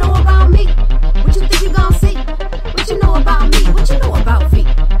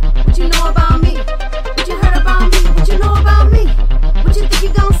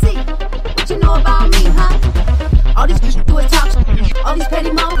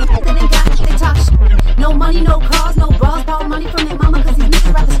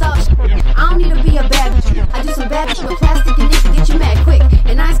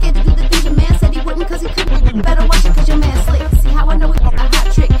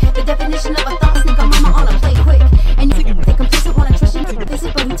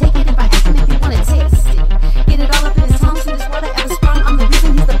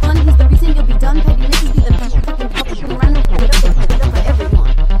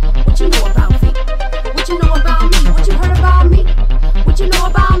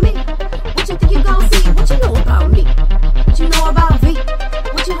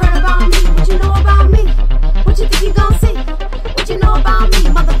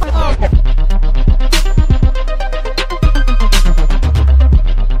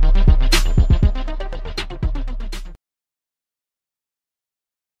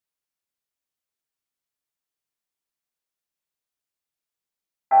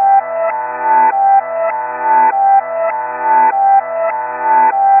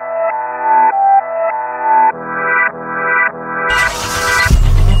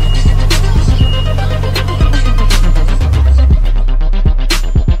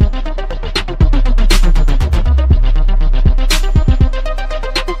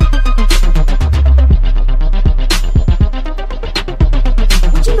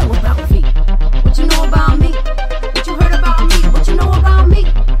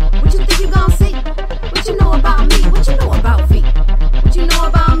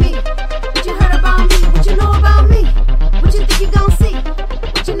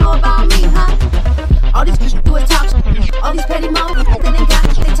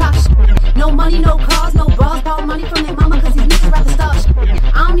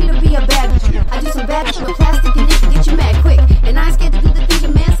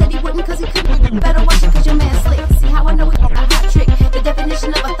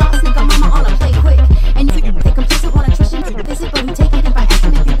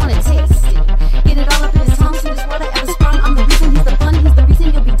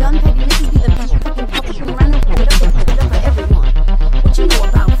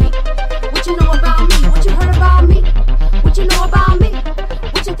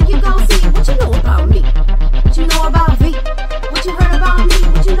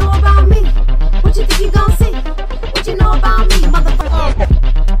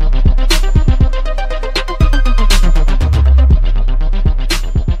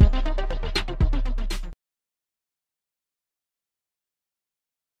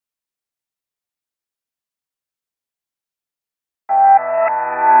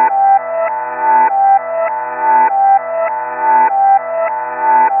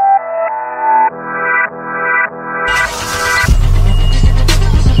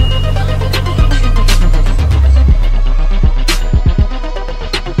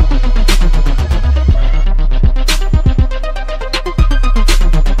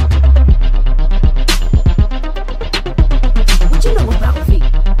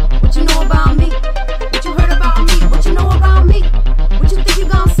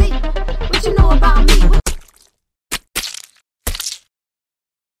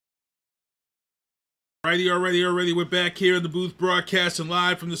 Alrighty. We're back here in the booth broadcasting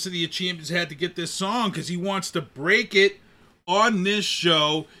live from the City of Champions. Had to get this song because he wants to break it on this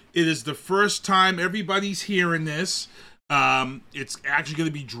show. It is the first time everybody's hearing this. It's actually going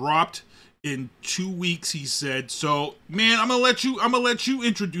to be dropped in 2 weeks, he said. So, man, I'm gonna let you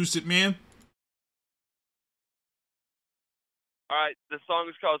introduce it, man. All right, this song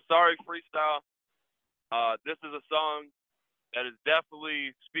is called "Sorry Freestyle." This is a song that is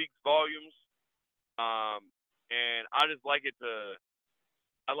definitely speaks volumes. And I just like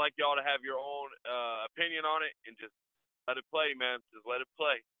I'd like y'all to have your own opinion on it and just let it play, man. Just let it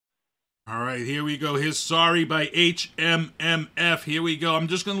play. All right, here we go. Here's Sorry by HmmF. Here we go. I'm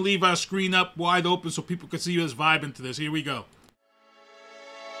just going to leave our screen up wide open so people can see us vibing to this. Here we go.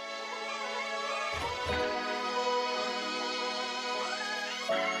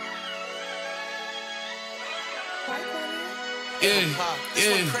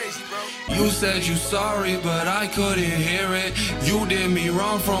 You said you sorry, but I couldn't hear it. You did me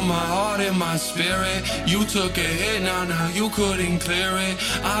wrong from my heart and my spirit. You took a hit, now you couldn't clear it.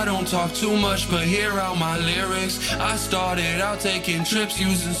 I don't talk too much, but hear out my lyrics. I started out taking trips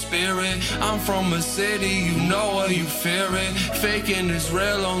using spirit. I'm from a city, you know it, you fear it. Faking is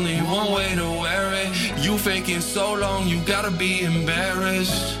real, only one way to wear it. You faking so long, you gotta be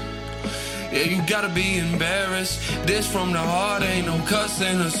embarrassed. Yeah, you gotta be embarrassed. This from the heart, ain't no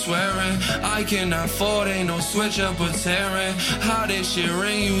cussing or swearing. I cannot afford, ain't no switch up or tearing. How this shit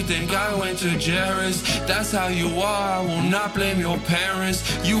ring, you think I went to Jerry's? That's how you are, I will not blame your parents.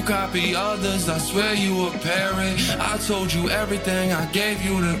 You copy others, I swear you a parent. I told you everything, I gave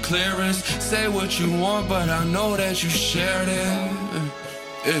you the clearance. Say what you want, but I know that you shared it.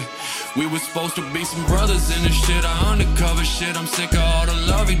 We were supposed to be some brothers in this shit. I undercover shit. I'm sick of all the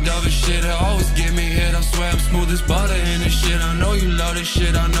lovey-dovey shit. It always get me hit. I swear I'm smooth as butter in this shit. I know you love this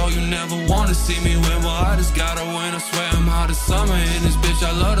shit. I know you never wanna see me win. Well, I just gotta win. I swear I'm hot as summer in this bitch.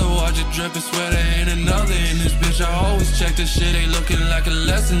 I love to watch it drip. I swear there ain't another in this bitch. I always check this shit. They looking like a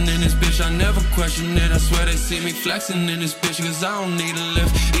lesson in this bitch. I never question it. I swear they see me flexing in this bitch. Cause I don't need a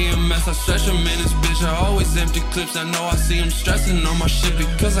lift. EMS, I stretch them in this bitch. I always empty clips. I know I see them stressing on my shit.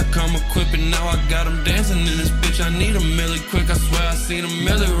 Because I come equipped and now I got them dancing in this bitch. I need a milli quick, I swear I seen a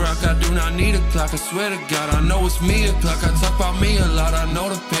milli rock. I do not need a clock, I swear to God. I know it's me a clock, I talk about me a lot. I know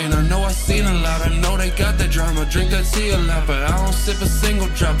the pain, I know I seen a lot. I know they got the drama, drink that tea a lot. But I don't sip a single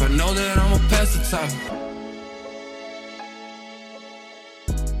drop, I know that I'ma pass the top.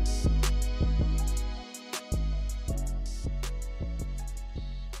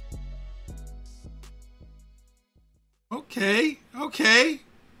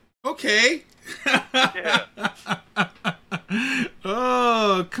 Okay. Yeah.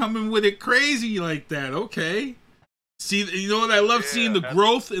 Oh, coming with it crazy like that. Okay. See, you know what? I love seeing the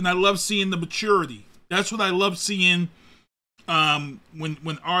growth and I love seeing the maturity. That's what I love seeing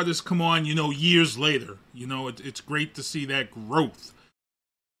when artists come on, years later. It's great to see that growth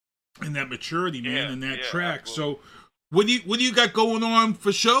and that maturity, man, and that track. Absolutely. So what do you got going on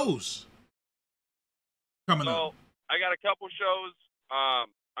for shows coming up? I got a couple shows.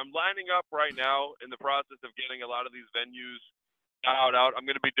 I'm lining up right now in the process of getting a lot of these venues out. I'm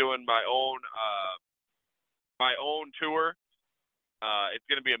going to be doing my own tour. It's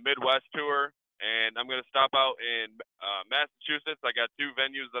going to be a Midwest tour, and I'm going to stop out in Massachusetts. I got 2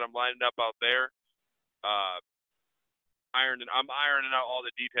 venues that I'm lining up out there. I'm ironing out all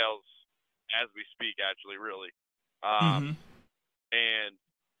the details as we speak, actually, really. And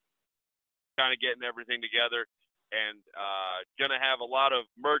kind of getting everything together. And gonna have a lot of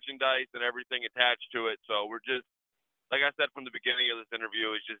merchandise and everything attached to it. So we're just, like I said from the beginning of this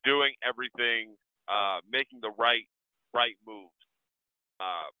interview, is just doing everything, making the right moves,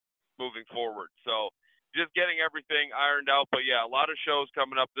 moving forward. So just getting everything ironed out. But yeah, a lot of shows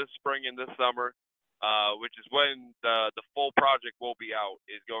coming up this spring and this summer, which is when the full project will be out.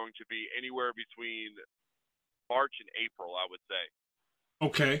 Is going to be anywhere between March and April, I would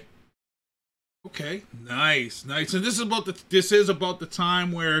say. Okay, nice. And this is about the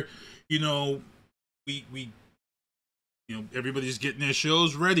time where, we everybody's getting their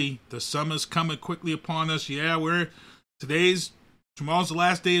shows ready. The summer's coming quickly upon us. Yeah, tomorrow's the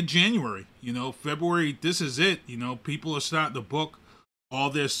last day of January. February, this is it. People are starting to book all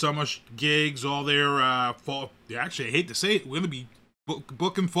their summer gigs, all their fall. Actually, I hate to say it, we're gonna be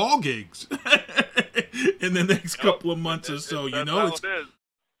booking fall gigs in the next couple of months or so.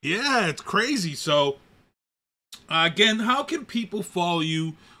 It's crazy. So, again, how can people follow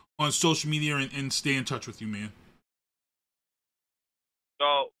you on social media and stay in touch with you, man?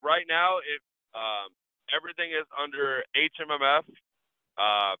 So right now, everything is under HmmF.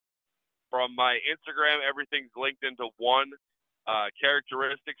 from my Instagram, everything's linked into one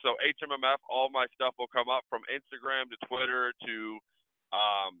characteristic. So HmmF, all my stuff will come up from Instagram to Twitter to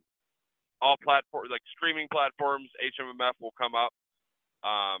all platforms, like streaming platforms. HmmF will come up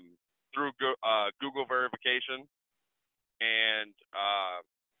through Google verification. And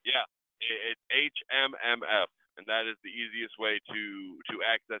yeah, it's HmmF. And that is the easiest way to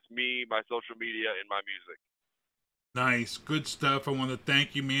access me, my social media, and my music. Nice. Good stuff. I want to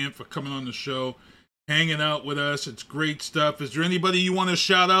thank you, man, for coming on the show, hanging out with us. It's great stuff. Is there anybody you want to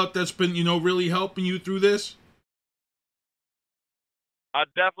shout out that's been, really helping you through this? I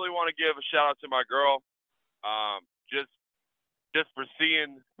definitely want to give a shout out to my girl, just for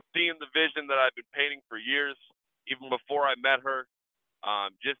seeing the vision that I've been painting for years, even before I met her,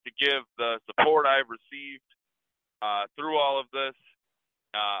 just to give the support I've received through all of this.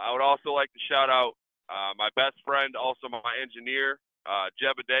 I would also like to shout out my best friend, also my engineer,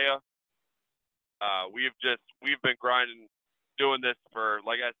 Jebediah. We've been grinding, doing this for,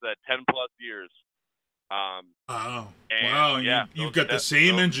 like I said, 10 plus years. Wow. Yeah, you've got the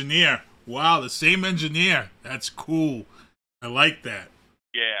same engineer. Wow, the same engineer. That's cool. I like that.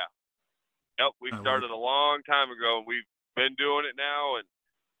 Yeah. Yep, we started a long time ago, and we've been doing it now, and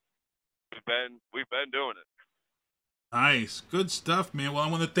we've been doing it. Nice. Good stuff, man. Well, I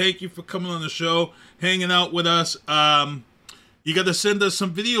want to thank you for coming on the show, hanging out with us. You got to send us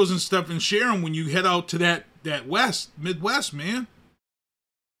some videos and stuff and share them when you head out to that Midwest, man.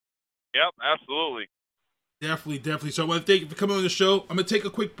 Yep, absolutely. Definitely. So I want to thank you for coming on the show. I'm going to take a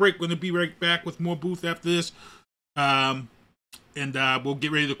quick break. We're going to be right back with more Booth after this. And we'll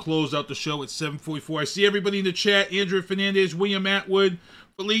get ready to close out the show at 7:44. I see everybody in the chat. Andrew Fernandez, William Atwood,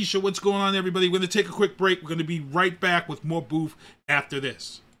 Felicia, what's going on, everybody? We're going to take a quick break. We're going to be right back with more Booth after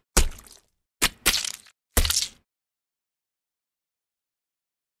this.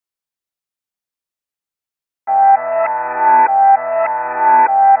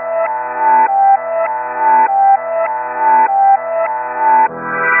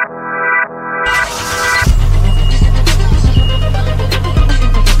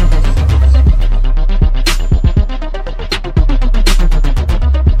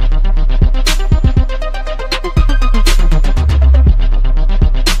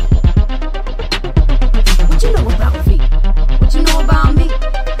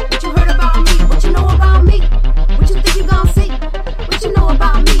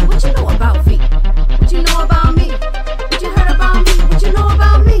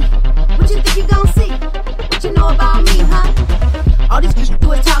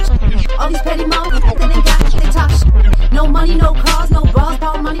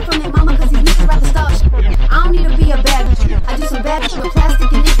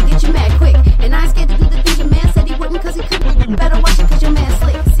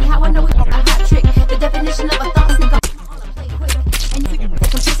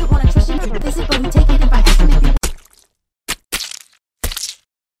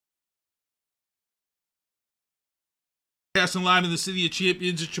 Broadcasting live in the City of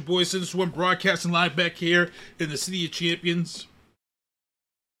Champions. It's your boy Since One broadcasting live back here in the City of Champions.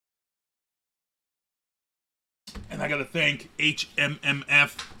 And I got to thank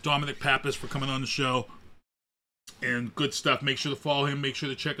HmmF, Dominic Pappas, for coming on the show. And good stuff. Make sure to follow him. Make sure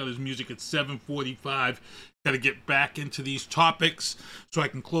to check out his music at 7:45. Got to get back into these topics so I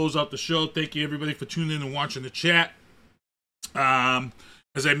can close out the show. Thank you, everybody, for tuning in and watching the chat.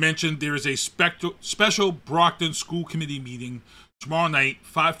 As I mentioned, there is a special Brockton School Committee meeting tomorrow night,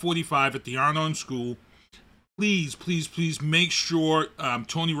 5:45 at the Arnon School. Please make sure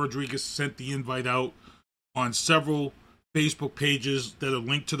Tony Rodriguez sent the invite out on several Facebook pages that are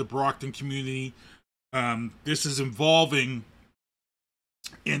linked to the Brockton community. This is involving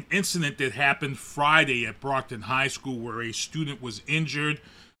an incident that happened Friday at Brockton High School where a student was injured.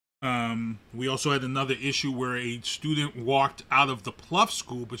 We also had another issue where a student walked out of the Pluff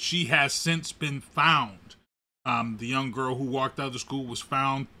School, but she has since been found. The young girl who walked out of the school was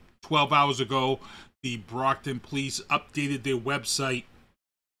found 12 hours ago. The Brockton police updated their website,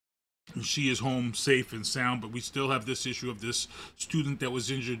 and she is home safe and sound, but we still have this issue of this student that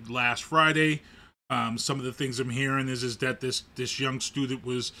was injured last Friday. Some of the things I'm hearing is that this young student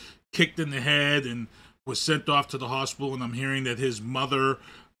was kicked in the head and was sent off to the hospital, and I'm hearing that his mother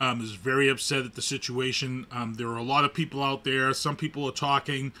is very upset at the situation. There are a lot of people out there. Some people are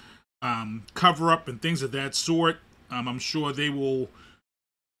talking cover-up and things of that sort. I'm sure the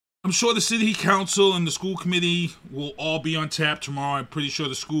city council and the school committee will all be on tap tomorrow. I'm pretty sure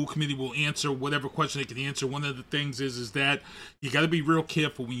the school committee will answer whatever question they can answer. One of the things is that you got to be real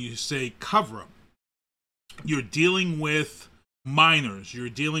careful when you say cover-up. You're dealing with minors. You're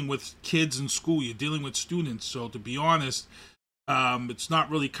dealing with kids in school. You're dealing with students. So to be honest, it's not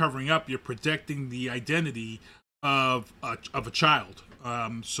really covering up. You're protecting the identity of a child.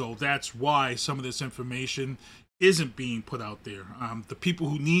 So that's why some of this information isn't being put out there. The people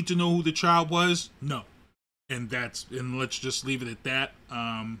who need to know who the child was, no. And let's just leave it at that.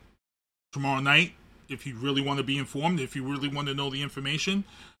 Tomorrow night, if you really want to be informed, if you really want to know the information,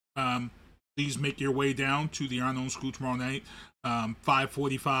 please make your way down to the Unknown School tomorrow night.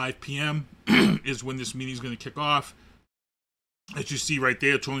 5:45 p.m. is when this meeting is going to kick off. As you see right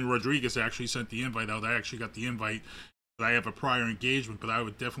there, Tony Rodriguez actually sent the invite out. I actually got the invite, but I have a prior engagement, but I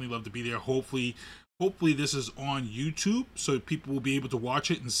would definitely love to be there. Hopefully this is on YouTube, so people will be able to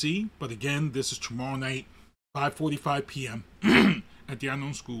watch it and see. But again, this is tomorrow night, 5:45 p.m. at the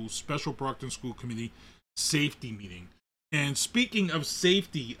Unknown School Special Brockton School Committee safety meeting. And speaking of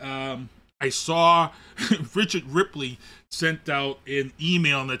safety, I saw Richard Ripley sent out an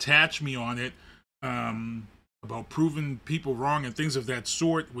email and attached me on it about proving people wrong and things of that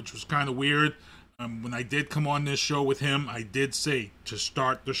sort, which was kind of weird. When I did come on this show with him, I did say to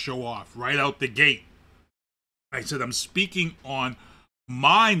start the show off right out the gate. I said I'm speaking on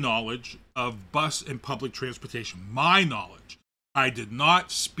my knowledge of bus and public transportation. My knowledge. I did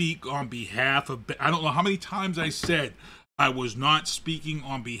not speak on behalf of... I don't know how many times I said I was not speaking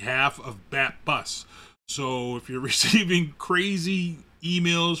on behalf of Bat Bus. So if you're receiving crazy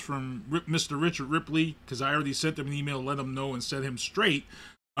emails from Mr. Richard Ripley, because I already sent him an email, let him know and set him straight,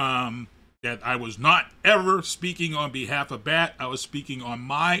 that I was not ever speaking on behalf of BAT. I was speaking on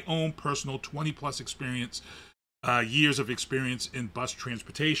my own personal 20-plus experience, years of experience in bus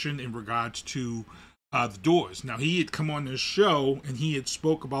transportation in regards to the doors. Now, he had come on this show, and he had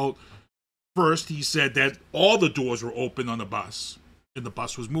spoke about, first, he said that all the doors were open on the bus, and the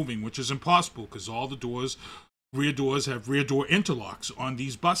bus was moving, which is impossible, because all the doors, rear doors, have rear door interlocks on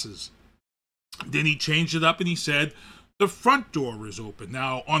these buses. Then he changed it up, and he said the front door is open.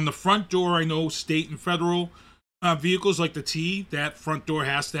 Now, on the front door, I know state and federal vehicles like the T, that front door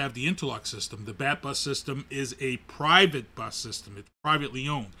has to have the interlock system. The BAT bus system is a private bus system. It's privately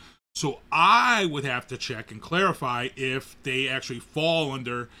owned. So I would have to check and clarify if they actually fall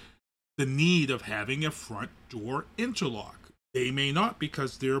under the need of having a front door interlock. They may not,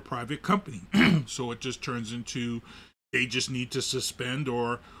 because they're a private company. So it just turns into they just need to suspend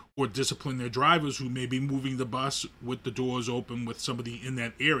or discipline their drivers who may be moving the bus with the doors open with somebody in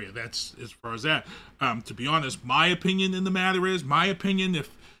that area. That's as far as that. To be honest, my opinion in the matter is,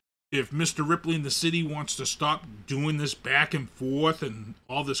 if Mr. Ripley in the city wants to stop doing this back and forth and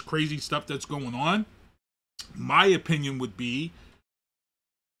all this crazy stuff that's going on, my opinion would be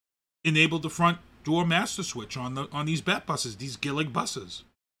enable the front door master switch on these BAT buses, these Gillig buses.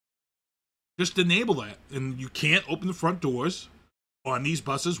 Just enable that, and you can't open the front doors on these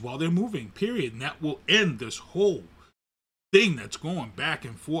buses while they're moving, period. And that will end this whole thing that's going back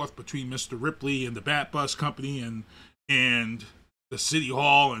and forth between Mr. Ripley and the BAT bus company and the city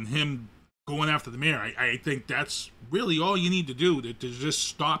hall and him going after the mayor. I think that's really all you need to do to just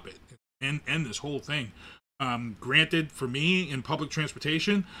stop it and end this whole thing. Granted, for me, in public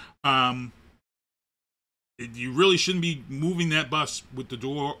transportation, you really shouldn't be moving that bus with the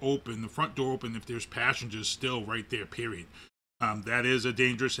door open, the front door open, if there's passengers still right there, period. That is a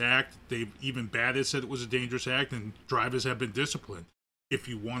dangerous act. Even BAT has said it was a dangerous act, and drivers have been disciplined. If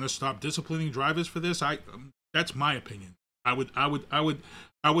you want to stop disciplining drivers for this, that's my opinion. I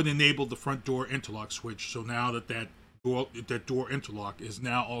would enable the front door interlock switch. So now that door interlock is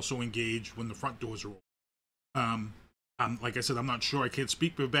now also engaged when the front doors are open. Like I said, I'm not sure. I can't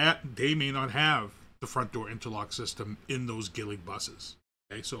speak for BAT. They may not have the front door interlock system in those Gillig buses.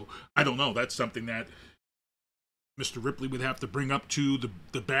 Okay, so I don't know. That's something that Mr. Ripley would have to bring up to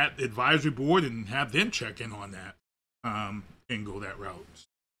the BAT advisory board and have them check in on that and go that route.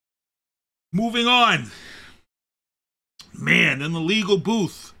 Moving on. Man, in the legal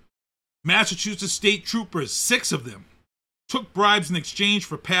booth, Massachusetts state troopers, 6 of them, took bribes in exchange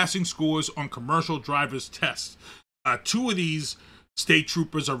for passing scores on commercial driver's tests. 2 of these state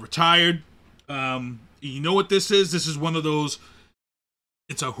troopers are retired. You know what this is? This is one of those,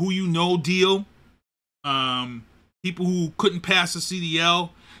 it's a who you know deal. People who couldn't pass the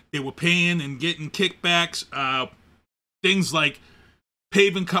CDL, they were paying and getting kickbacks. Things like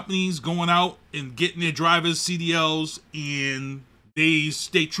paving companies going out and getting their drivers CDLs, and these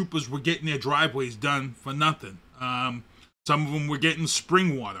state troopers were getting their driveways done for nothing. Some of them were getting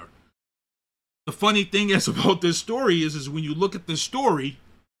spring water. The funny thing is about this story is when you look at this story,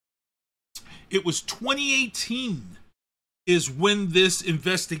 it was 2018 is when this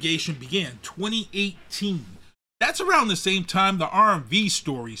investigation began. 2018. That's around the same time the R&V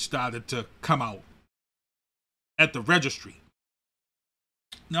story started to come out at the registry.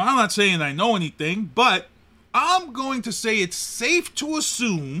 Now, I'm not saying I know anything, but I'm going to say it's safe to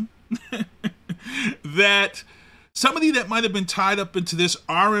assume that somebody that might have been tied up into this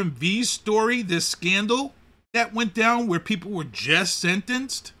R&V story, this scandal that went down where people were just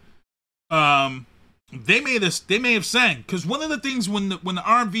sentenced, they may have sang. Because one of the things when the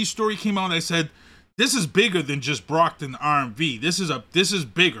R&V story came out, I said, this is bigger than just Brockton R&V. This is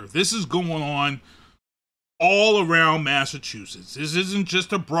bigger. This is going on all around Massachusetts. This isn't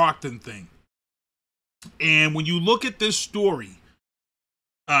just a Brockton thing. And when you look at this story,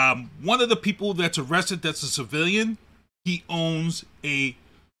 one of the people that's arrested that's a civilian, he owns a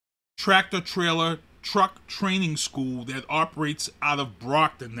tractor-trailer truck training school that operates out of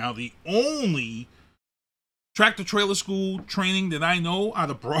Brockton. Now, the only tractor-trailer school training that I know out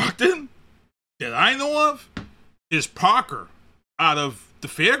of Brockton, that I know of, is Parker out of the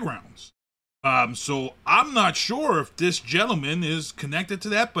fairgrounds. So I'm not sure if this gentleman is connected to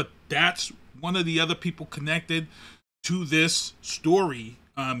that, but that's one of the other people connected to this story.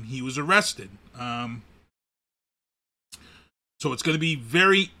 He was arrested. So it's going to be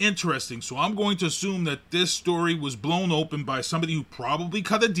very interesting. So I'm going to assume that this story was blown open by somebody who probably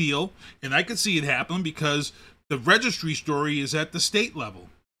cut a deal, and I could see it happen because the registry story is at the state level.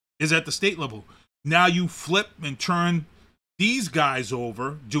 Now you flip and turn these guys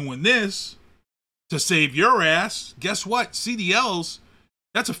over doing this to save your ass. Guess what? CDLs,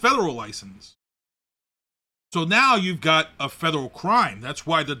 that's a federal license. So now you've got a federal crime. That's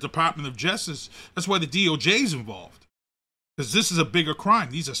why the Department of Justice, that's why the DOJ is involved. Because this is a bigger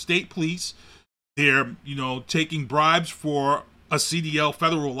crime. These are state police. They're, taking bribes for a CDL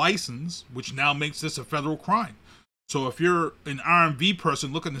federal license, which now makes this a federal crime. So if you're an R&V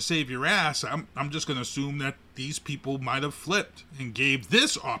person looking to save your ass, I'm just going to assume that these people might have flipped and gave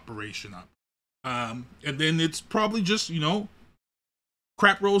this operation up. And then it's probably just,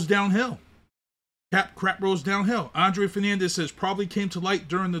 crap rolls downhill. Crap rolls downhill. Andre Fernandez says probably came to light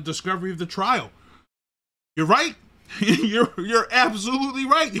during the discovery of the trial. You're right. You're absolutely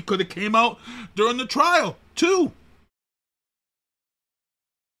right. It could have came out during the trial too.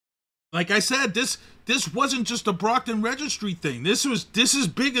 Like I said, this wasn't just a Brockton registry thing. This is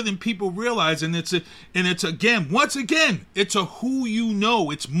bigger than people realize, and it's once again, it's a who you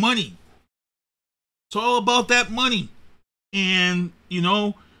know. It's money. It's all about that money. And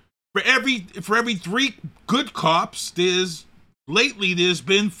for every 3 good cops, there's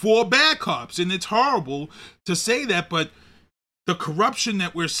been 4 bad cops, and it's horrible to say that, but the corruption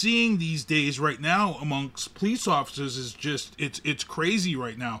that we're seeing these days right now amongst police officers is just, it's crazy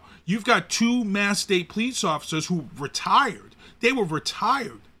right now. You've got 2 Mass State police officers who retired. They were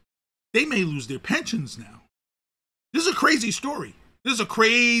retired. They may lose their pensions now. This is a crazy story.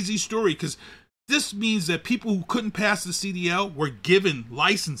 Because this means that people who couldn't pass the CDL were given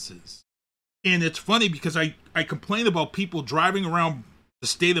licenses. And it's funny because I complain about people driving around the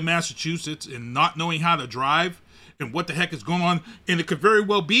state of Massachusetts and not knowing how to drive and what the heck is going on. And it could very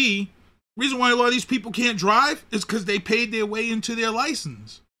well be the reason why a lot of these people can't drive is because they paid their way into their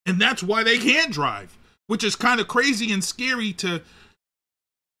license. And that's why they can't drive, which is kind of crazy and scary to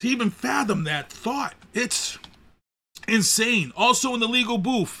even fathom that thought. It's insane. Also in the legal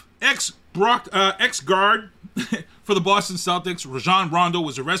booth, ex-guard for the Boston Celtics, Rajon Rondo,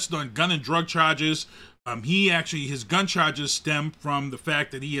 was arrested on gun and drug charges. His gun charges stem from the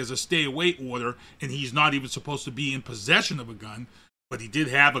fact that he has a stay-away order, and he's not even supposed to be in possession of a gun, but he did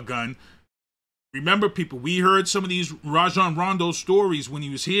have a gun. Remember, people, we heard some of these Rajon Rondo stories when he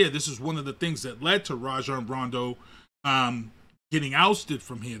was here. This is one of the things that led to Rajon Rondo getting ousted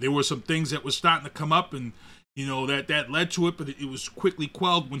from here. There were some things that were starting to come up, and that led to it, but it was quickly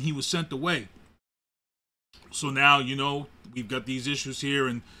quelled when he was sent away. So now, we've got these issues here,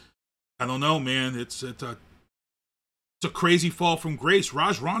 and I don't know, man. It's a crazy fall from grace.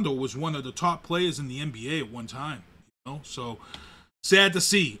 Raj Rondo was one of the top players in the NBA at one time, so sad to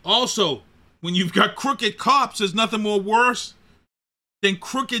see. Also, when you've got crooked cops, there's nothing more worse than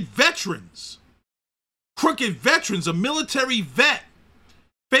crooked veterans. Crooked veterans, a military vet,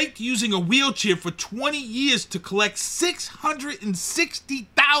 faked using a wheelchair for 20 years to collect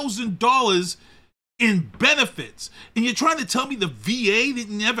 $660,000 in benefits. And you're trying to tell me the VA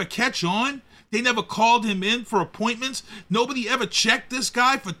didn't ever catch on? They never called him in for appointments? Nobody ever checked this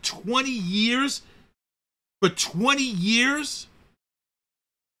guy for 20 years? For 20 years?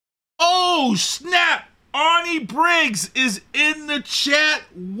 Oh, snap! Arnie Briggs is in the chat.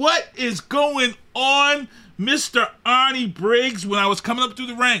 What is going on, Mr. Arnie Briggs, when I was coming up through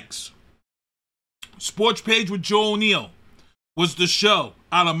the ranks? Sports Page with Joe O'Neill was the show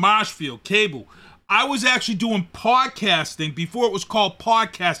out of Marshfield Cable. I was actually doing podcasting before it was called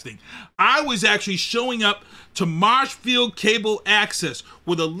podcasting. I was actually showing up to Marshfield Cable Access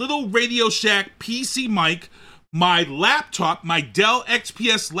with a little Radio Shack PC mic, my laptop, my Dell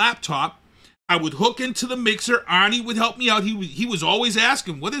XPS laptop. I would hook into the mixer. Arnie would help me out. He was always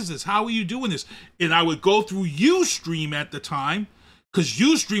asking, what is this? How are you doing this? And I would go through Ustream at the time, because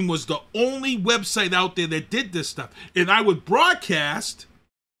Ustream was the only website out there that did this stuff. And I would broadcast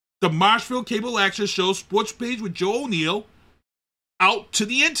the Marshfield Cable Access show, Sports Page with Joe O'Neill, out to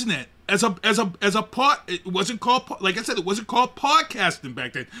the internet as a pod. It wasn't called, like I said, it wasn't called podcasting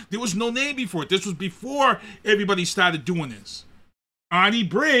back then. There was no name before it. This was before everybody started doing this. Arnie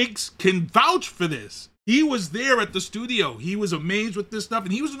Briggs can vouch for this. He was there at the studio. He was amazed with this stuff,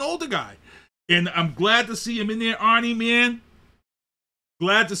 and he was an older guy. And I'm glad to see him in there, Arnie, man.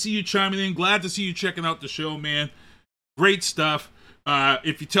 Glad to see you chiming in. Glad to see you checking out the show, man. Great stuff.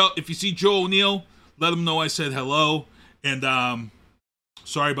 If you see Joe O'Neill, let him know I said hello. And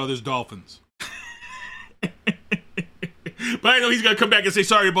sorry about his Dolphins. But I know he's gonna come back and say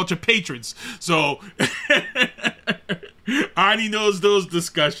sorry about your patrons. So Arnie knows those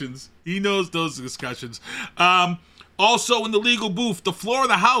discussions. He knows those discussions. Also in the legal booth, the floor of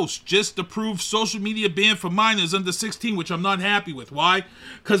the House just approved social media ban for minors under 16, which I'm not happy with. Why?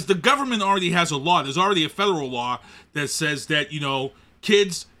 Because the government already has a law. There's already a federal law that says that,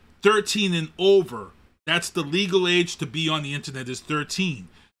 kids 13 and over, that's the legal age to be on the internet is 13.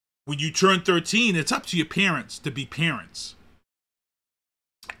 When you turn 13, it's up to your parents to be parents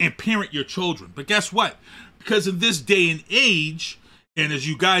and parent your children. But guess what? Because in this day and age, and as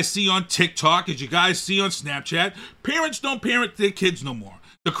you guys see on TikTok, as you guys see on Snapchat, parents don't parent their kids no more.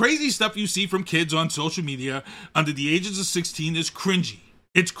 The crazy stuff you see from kids on social media under the ages of 16 is cringy.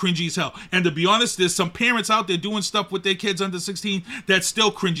 It's cringy as hell. And to be honest, there's some parents out there doing stuff with their kids under 16 that's still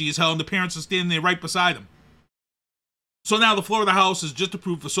cringy as hell, and the parents are standing there right beside them. So now the floor of the House has just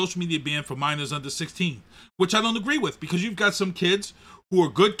approved a social media ban for minors under 16, which I don't agree with, because you've got some kids who are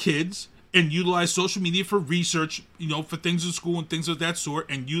good kids and utilize social media for research, for things in school and things of that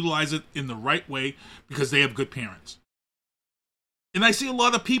sort, and utilize it in the right way because they have good parents. And I see a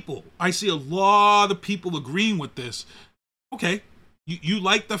lot of people agreeing with this. Okay, you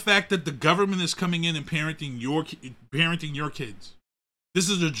like the fact that the government is coming in and parenting your kids. This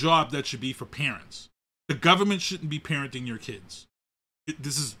is a job that should be for parents. The government shouldn't be parenting your kids.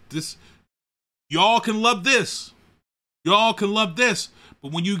 Y'all can love this.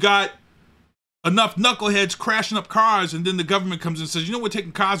 But when you got enough knuckleheads crashing up cars and then the government comes and says, we're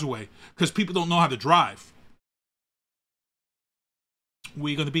taking cars away because people don't know how to drive. Where are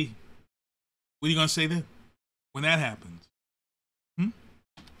you going to be? What are you going to say then when that happens?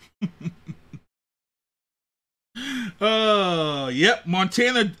 Yep.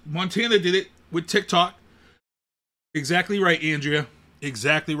 Montana did it with TikTok. Exactly right, Andrea.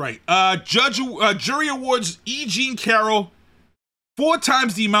 Exactly right. Jury awards E. Jean Carroll 4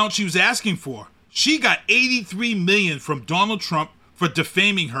 times the amount she was asking for. She got $83 million from Donald Trump for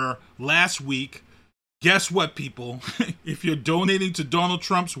defaming her last week. Guess what, people? If you're donating to Donald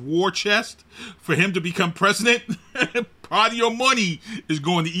Trump's war chest for him to become president, part of your money is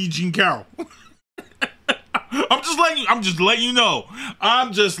going to E. Jean Carroll. I'm just letting you know.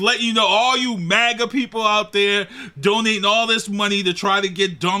 All you MAGA people out there donating all this money to try to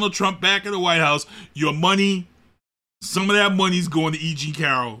get Donald Trump back in the White House, your money, some of that money's going to E. Jean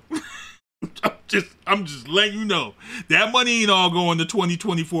Carroll. I'm just letting you know. That money ain't all going to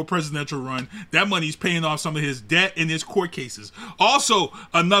 2024 presidential run. That money's paying off some of his debt and his court cases. Also,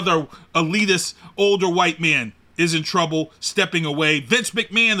 another elitist older white man is in trouble, stepping away. Vince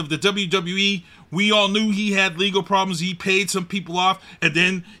McMahon of the WWE. We all knew he had legal problems. He paid some people off, and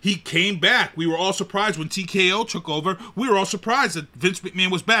then he came back. We were all surprised when TKO took over. We were all surprised that Vince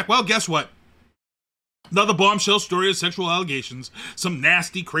McMahon was back. Well, guess what? Another bombshell story of sexual allegations. Some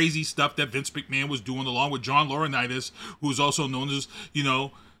nasty, crazy stuff that Vince McMahon was doing along with John Laurinaitis, who's also known as,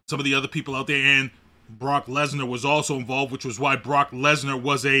 some of the other people out there. And Brock Lesnar was also involved, which was why Brock Lesnar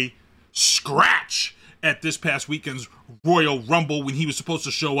was a scratch at this past weekend's Royal Rumble when he was supposed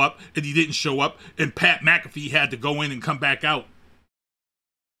to show up and he didn't show up, and Pat McAfee had to go in and come back out.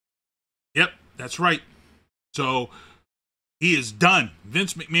 Yep, that's right. So he is done.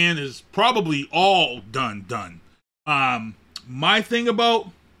 Vince McMahon is probably all done. My thing about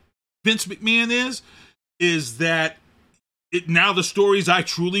Vince McMahon is that now the stories, I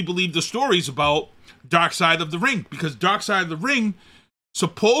truly believe the stories about Dark Side of the Ring, because Dark Side of the Ring,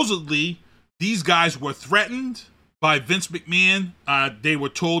 supposedly, these guys were threatened by Vince McMahon. They were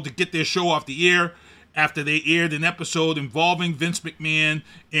told to get their show off the air after they aired an episode involving Vince McMahon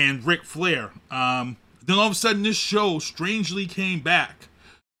and Ric Flair. Then all of a sudden, this show strangely came back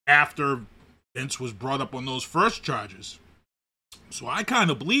after Vince was brought up on those first charges. So I kind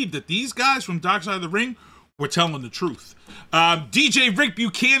of believe that these guys from Dark Side of the Ring were telling the truth. DJ Rick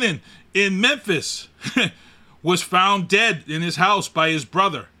Buchanan in Memphis was found dead in his house by his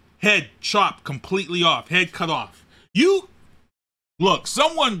brother. Head chopped completely off, head cut off. Look,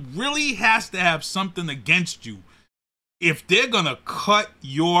 someone really has to have something against you if they're going to cut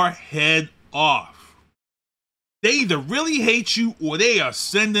your head off. They either really hate you or they are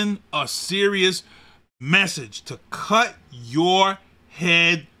sending a serious message to cut your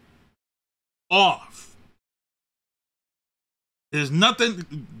head off. There's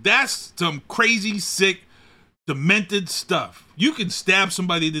nothing, that's some crazy, sick, demented stuff. You can stab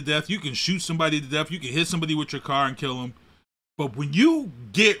somebody to death, you can shoot somebody to death, you can hit somebody with your car and kill them. But when you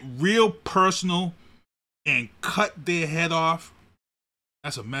get real personal and cut their head off,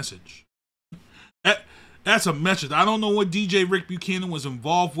 that's a message. That's a message. I don't know what DJ Rick Buchanan was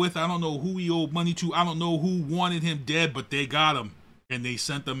involved with. I don't know who he owed money to. I don't know who wanted him dead, but they got him, and they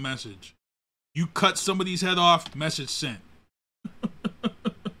sent the message. You cut somebody's head off, message sent.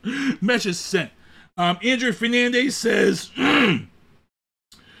 Message sent. Andrew Fernandez says...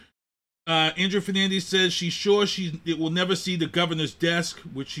 Andrew Fernandez says she's sure it will never see the governor's desk,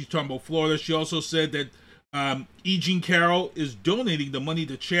 which she's talking about Florida. She also said that E. Jean Carroll is donating the money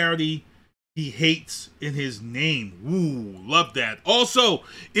to charity he hates in his name. Ooh, love that. Also,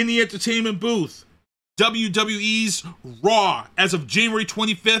 in the entertainment booth, WWE's Raw, as of January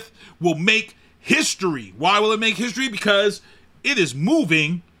 25th, will make history. Why will it make history? Because it is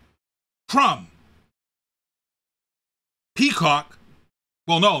moving from Peacock.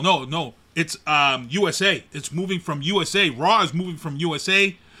 Well, no. It's USA. It's moving from USA. Raw is moving from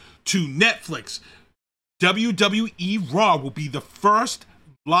USA to Netflix. WWE Raw will be the first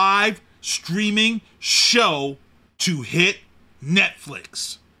live streaming show to hit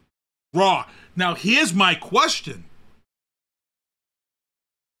Netflix. Raw. Now, here's my question.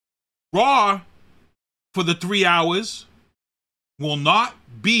 Raw, for the 3 hours, will not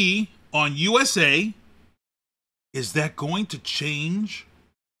be on USA. Is that going to change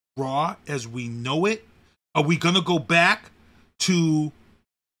Raw as we know it? Are we going to go back to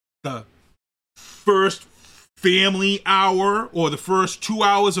the first family hour or the first 2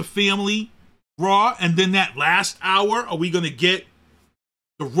 hours of family Raw, and then that last hour, are we going to get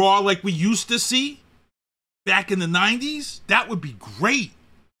the Raw like we used to see back in the 90s? That would be great.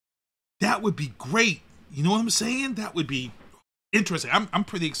 That would be great. You know what I'm saying? That would be interesting. I'm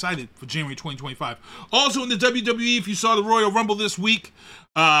pretty excited for January 2025. Also in the WWE, if you saw the Royal Rumble this week,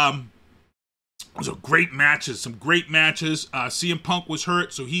 those are great matches, some great matches. CM Punk was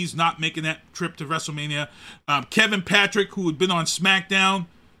hurt, so he's not making that trip to WrestleMania. Kevin Patrick, who had been on SmackDown,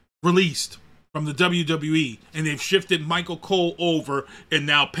 released from the WWE, and they've shifted Michael Cole over, and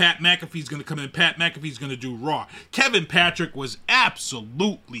now Pat McAfee's going to come in. Pat McAfee's going to do Raw. Kevin Patrick was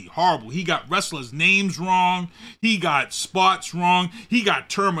absolutely horrible. He got wrestlers' names wrong. He got spots wrong. He got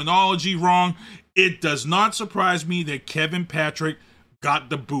terminology wrong. It does not surprise me that Kevin Patrick got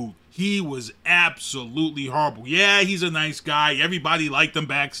the boot. He was absolutely horrible. Yeah, he's a nice guy. Everybody liked him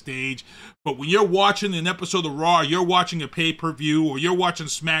backstage. But when you're watching an episode of Raw, you're watching a pay-per-view, or you're watching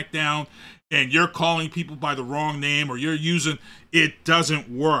SmackDown, and you're calling people by the wrong name, or you're using, it doesn't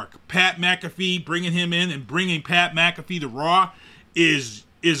work. Pat McAfee, bringing him in and bringing Pat McAfee to Raw is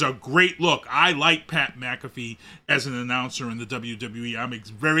a great look. I like Pat McAfee as an announcer in the WWE. I'm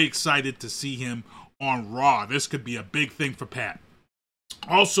very excited to see him on Raw. This could be a big thing for Pat.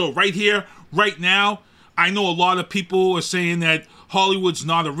 Also, right here, right now, I know a lot of people are saying that Hollywood's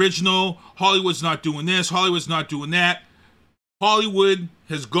not original, Hollywood's not doing this, Hollywood's not doing that. Hollywood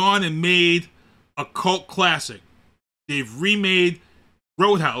has gone and made a cult classic. They've remade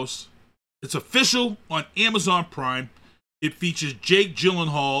Roadhouse. It's official on Amazon Prime. It features Jake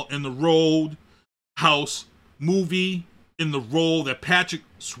Gyllenhaal in the Roadhouse movie in the role that Patrick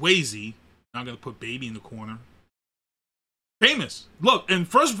Swayze, I'm going to put baby in the corner, famous. Look, and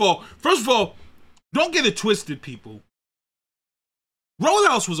first of all, don't get it twisted, people.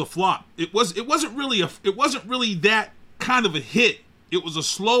 Roadhouse was a flop. It wasn't really that kind of a hit. It was a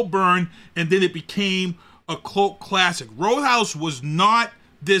slow burn, and then it became a cult classic. Roadhouse was not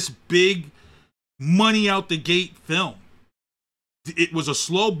this big money out the gate film. It was a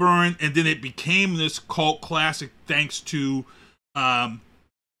slow burn, and then it became this cult classic thanks to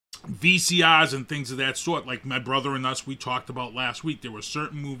VCRs and things of that sort. Like My Brother and Us, we talked about last week. There were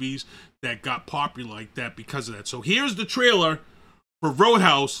certain movies that got popular like that because of that. So here's the trailer for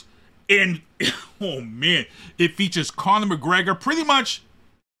Roadhouse, And, oh man, it features Conor McGregor pretty much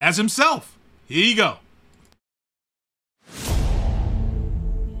as himself. Here you go.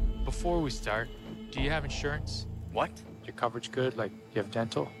 Before we start, do you have insurance? What? Your coverage good? Like, you have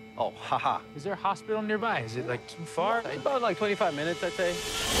dental? Oh, haha. Is there a hospital nearby? Is it, like, too far? About like 25 minutes, I'd say.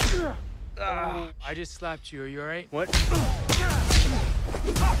 I just slapped you. Are you all right? What?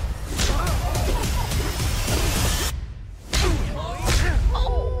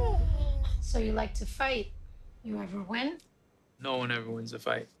 So you like to fight? You ever win? No one ever wins a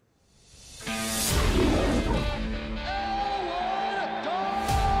fight.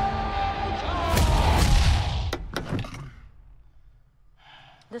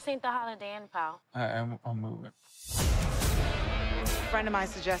 This ain't the Holiday Inn, pal. I'm moving. A friend of mine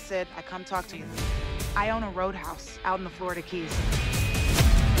suggested I come talk to you. I own a roadhouse out in the Florida Keys.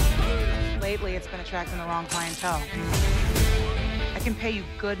 Lately, it's been attracting the wrong clientele. I can pay you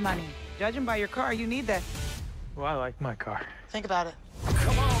good money. Judging by your car, you need that. Well, I like my car. Think about it.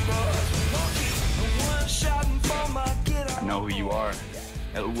 I know who you are.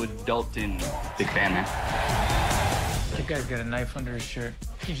 Elwood Dalton. Big fan, man. That guy's got a knife under his shirt.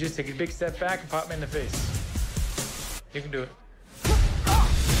 You just take a big step back and pop me in the face. You can do it.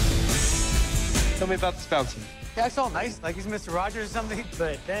 Tell me about this bouncer. Yeah, it's all nice, like he's Mr. Rogers or something,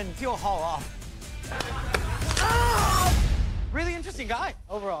 but then he'll haul off. Really interesting guy,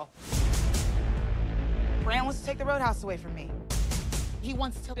 overall. Grant wants to take the roadhouse away from me. He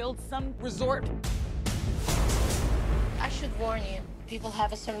wants to build some resort. I should warn you. People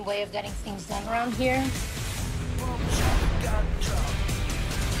have a certain way of getting things done around here.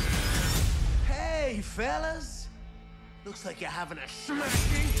 Hey, fellas. Looks like you're having a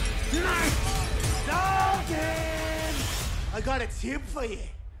smashing night. Dalton! I got a tip for you.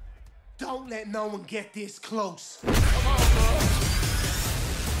 Don't let no one get this close.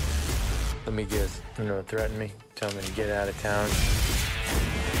 Let me guess. You know, threaten me. Tell me to get out of town.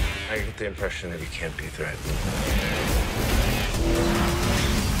 I get the impression that you can't be threatened.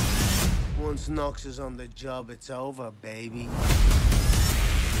 Once Knox is on the job, it's over, baby.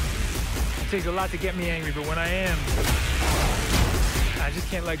 It takes a lot to get me angry, but when I am, I just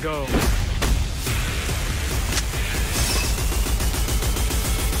can't let go.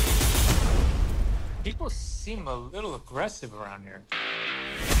 People seem a little aggressive around here.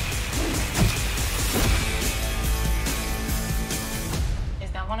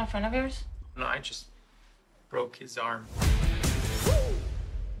 Is that one a friend of yours? No, I just broke his arm.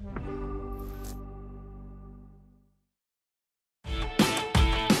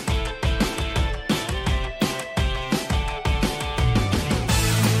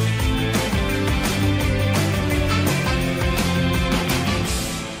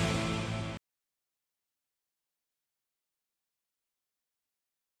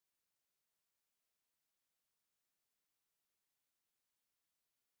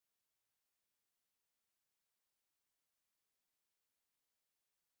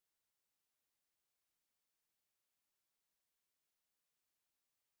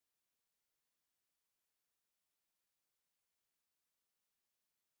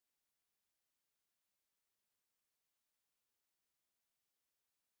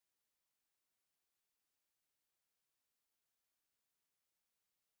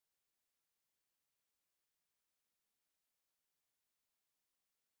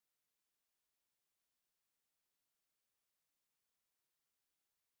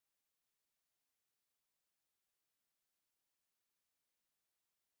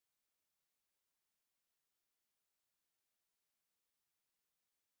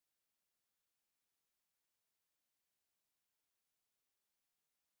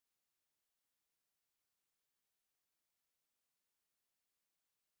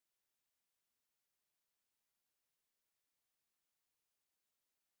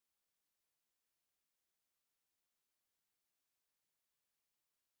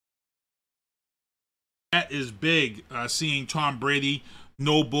 That is big, seeing Tom Brady,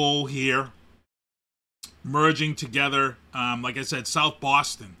 no bull here, merging together. Like I said, South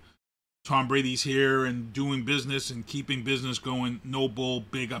Boston. Tom Brady's here and doing business and keeping business going. No bull,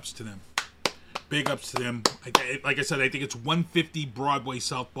 big ups to them. Big ups to them. Like I said, I think it's 150 Broadway,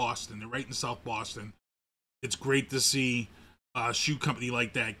 South Boston. They're right in South Boston. It's great to see a shoe company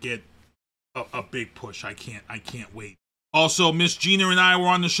like that get a big push. I can't wait. Also, Miss Gina and I were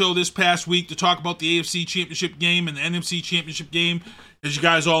on the show this past week to talk about the AFC Championship game and the NFC Championship game. As you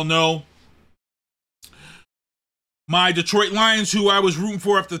guys all know, my Detroit Lions, who I was rooting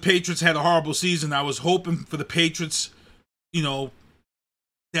for after the Patriots had a horrible season, I was hoping for the Patriots, you know,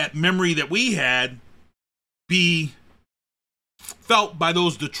 that memory that we had be felt by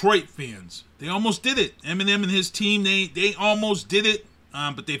those Detroit fans. They almost did it. Eminem and his team, they almost did it,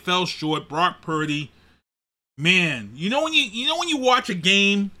 but they fell short. Brock Purdy, man, you know when you watch a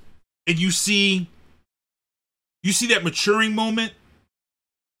game and you see that maturing moment.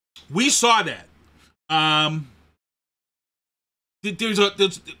 We saw that. There's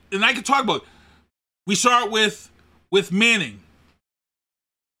and I can talk about it. We saw it with Manning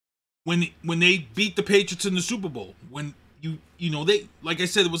when they beat the Patriots in the Super Bowl. When you know they, like I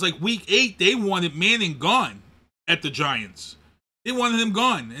said, it was like week 8. They wanted Manning gone at the Giants. They wanted him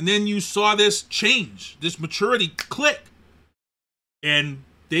gone, and then you saw this change, this maturity click, and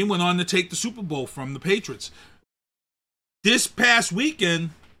they went on to take the Super Bowl from the Patriots. This past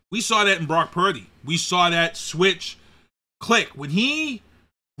weekend, we saw that in Brock Purdy. We saw that switch click when he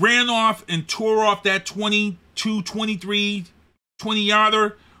ran off and tore off that 22, 23,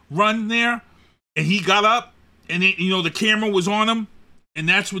 20-yarder run there, and he got up, and the camera was on him, and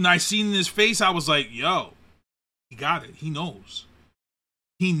that's when I seen in his face, I was like, yo, he got it. He knows.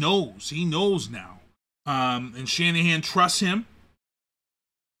 He knows now. And Shanahan trusts him,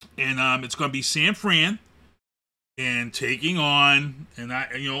 and it's going to be San Fran and taking on, and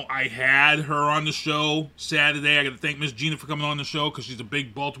I had her on the show Saturday. I got to thank Miss Gina for coming on the show because she's a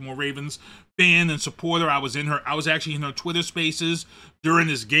big Baltimore Ravens fan and supporter. I was actually in her Twitter spaces during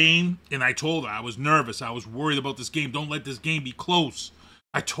this game, and I told her I was nervous. I was worried about this game. Don't let this game be close.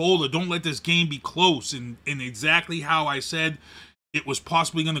 I told her, don't let this game be close, and exactly how I said it was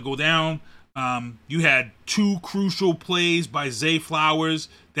possibly going to go down. You had 2 crucial plays by Zay Flowers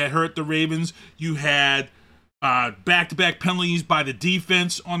that hurt the Ravens. You had back-to-back penalties by the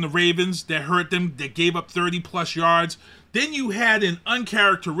defense on the Ravens that hurt them, that gave up 30-plus yards. Then you had an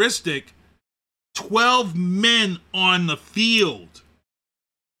uncharacteristic 12 men on the field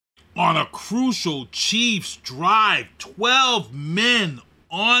on a crucial Chiefs drive. 12 men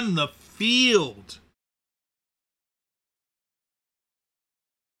on the field,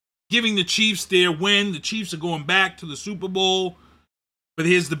 giving the Chiefs their win. The Chiefs are going back to the Super Bowl. But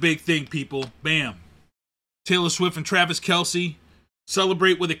here's the big thing, people. Bam. Taylor Swift and Travis Kelce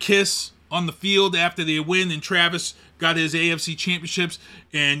celebrate with a kiss on the field after their win, and Travis got his AFC championships.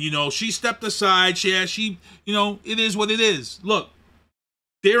 And, she stepped aside. She it is what it is. Look,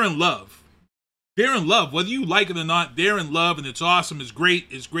 they're in love. They're in love. Whether you like it or not, they're in love, and it's awesome. It's great.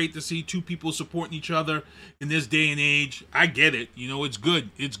 It's great to see 2 people supporting each other in this day and age. I get it. It's good.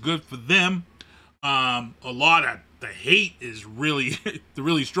 It's good for them. A lot of the hate is really,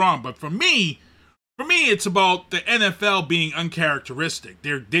 really strong. But for me, it's about the NFL being uncharacteristic.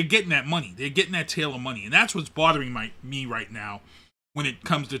 They're getting that money. They're getting that Taylor money. And that's what's bothering me right now when it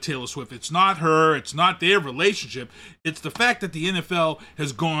comes to Taylor Swift. It's not her. It's not their relationship. It's the fact that the NFL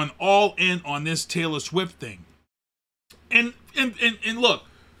has gone all in on this Taylor Swift thing. And look,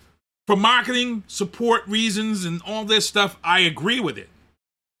 for marketing, support reasons, and all this stuff, I agree with it.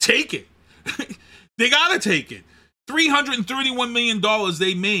 Take it. They got to take it. $331 million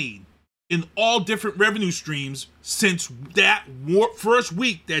they made in all different revenue streams since that first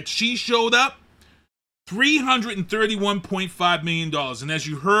week that she showed up. $331.5 million. And as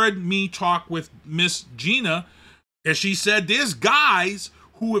you heard me talk with Miss Gina, as she said, there's guys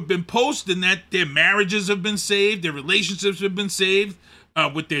who have been posting that their marriages have been saved, their relationships have been saved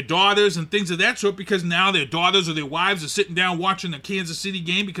with their daughters and things of that sort, because now their daughters or their wives are sitting down watching the Kansas City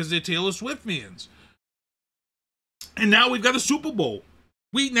game because they're Taylor Swift fans. And now we've got a Super Bowl.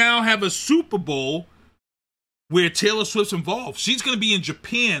 We now have a Super Bowl where Taylor Swift's involved. She's going to be in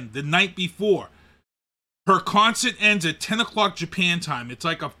Japan the night before. Her concert ends at 10 o'clock Japan time. I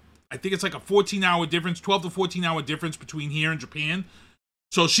think it's like a 14-hour difference, 12 to 14-hour difference between here and Japan.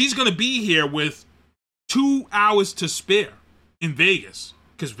 So she's going to be here with 2 hours to spare in Vegas,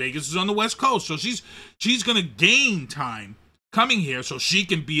 because Vegas is on the West Coast. So she's going to gain time coming here so she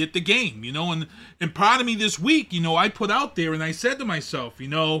can be at the game, and part of me this week, I put out there and I said to myself,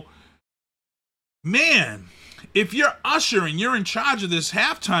 man, if you're Usher and you're in charge of this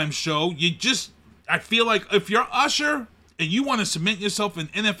halftime show, I feel like if you're Usher and you want to cement yourself in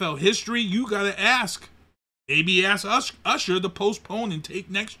NFL history, you got to maybe ask Usher to postpone and take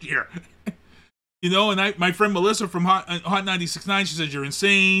next year. And my friend Melissa from Hot 96.9, she says, you're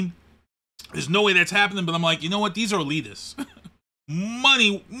insane. There's no way that's happening. But I'm like, you know what? These are elitists.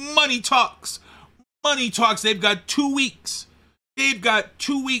 Money talks. Money talks. They've got 2 weeks. They've got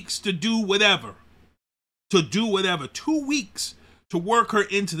 2 weeks to do whatever. 2 weeks to work her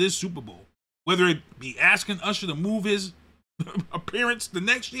into this Super Bowl. Whether it be asking Usher to move his appearance the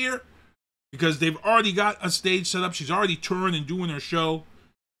next year, because they've already got a stage set up. She's already touring and doing her show.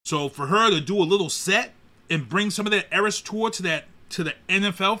 So for her to do a little set and bring some of that Eras tour to the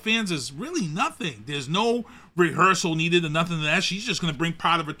NFL fans is really nothing. There's no rehearsal needed and nothing of that. She's just going to bring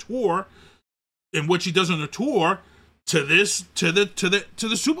part of her tour and what she does on the tour to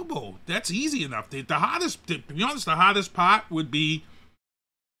the Super Bowl. That's easy enough. To be honest, the hardest part would be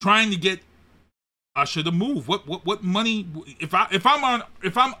trying to get Usher to move. What money? If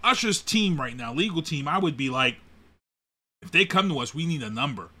I'm Usher's team right now, legal team, I would be like, if they come to us, we need a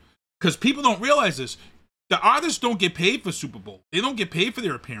number, because people don't realize this. The artists don't get paid for Super Bowl. They don't get paid for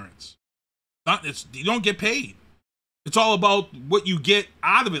their appearance. You don't get paid. It's all about what you get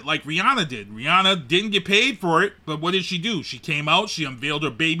out of it, like Rihanna did. Rihanna didn't get paid for it, but what did she do? She came out, she unveiled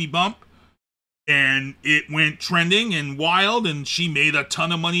her baby bump, and it went trending and wild, and she made a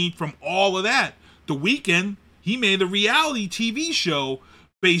ton of money from all of that. The Weeknd, he made a reality TV show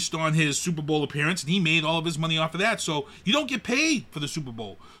based on his Super Bowl appearance, and he made all of his money off of that. So you don't get paid for the Super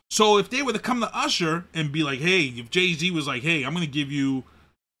Bowl. So if they were to come to Usher and be like, hey, if Jay-Z was like, hey, I'm going to give you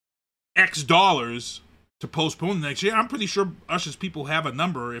X dollars to postpone the next year, I'm pretty sure Usher's people have a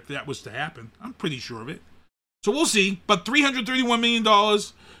number if that was to happen. I'm pretty sure of it. So we'll see. But $331 million,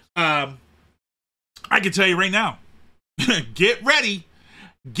 I can tell you right now, get ready,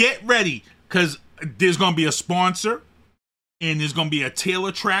 because there's going to be a sponsor, and there's going to be a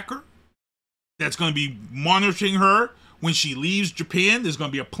Taylor tracker that's going to be monitoring her when she leaves Japan. There's going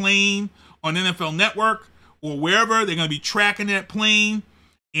to be a plane on NFL Network or wherever. They're going to be tracking that plane.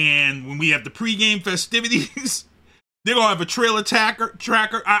 And when we have the pregame festivities, they're going to have a trailer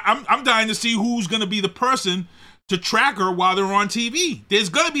tracker. I'm dying to see who's going to be the person to track her while they're on TV. There's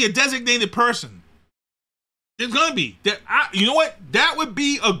going to be a designated person. There's going to be. You know what? That would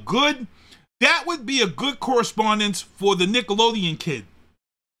be a good correspondence for the Nickelodeon kid.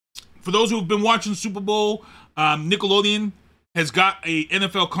 For those who've been watching Super Bowl, Nickelodeon has got a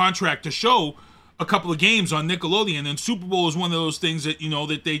NFL contract to show a couple of games on Nickelodeon, and Super Bowl is one of those things that, you know,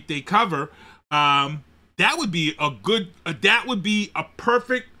 that they cover. That would be a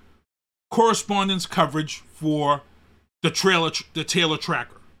perfect correspondence coverage for the Taylor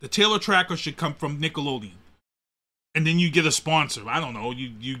tracker. The Taylor tracker should come from Nickelodeon, and then you get a sponsor. I don't know,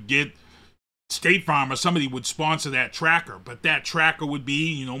 you get State Farm or somebody would sponsor that tracker, but that tracker would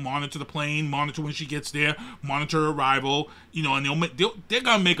be, you know, monitor the plane, monitor when she gets there, monitor arrival, you know, and they're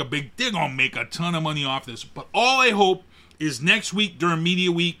gonna make a ton of money off this. But all I hope is next week during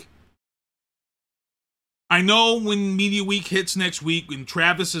Media Week. I know when Media Week hits next week, when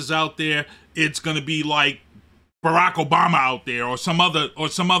Travis is out there, it's gonna be like Barack Obama out there, or some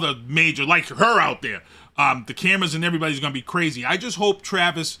other major like her out there. The cameras and everybody's gonna be crazy. I just hope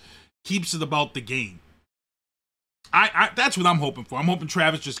Travis keeps it about the game. That's what I'm hoping for. I'm hoping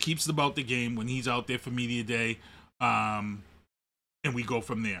Travis just keeps it about the game when he's out there for Media Day, and we go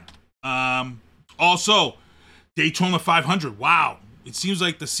from there. Also, Daytona 500. Wow. It seems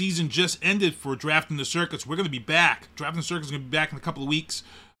like the season just ended for Drafting the Circus. We're going to be back. Drafting the Circus is going to be back in a couple of weeks.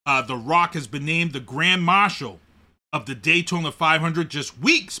 The Rock has been named the Grand Marshal of the Daytona 500 just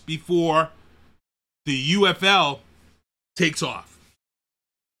weeks before the UFL takes off,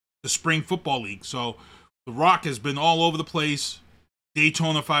 the Spring Football League. So The Rock has been all over the place,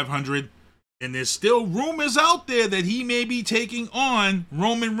 Daytona 500, and there's still rumors out there that he may be taking on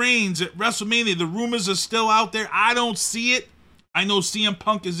Roman Reigns at WrestleMania. The rumors are still out there. I don't see it. I know CM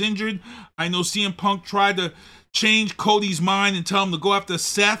Punk is injured. I know CM Punk tried to change Cody's mind and tell him to go after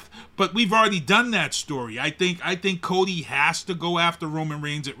Seth, but we've already done that story. I think Cody has to go after Roman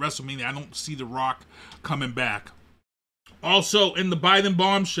Reigns at WrestleMania. I don't see The Rock coming back. Also, in the Biden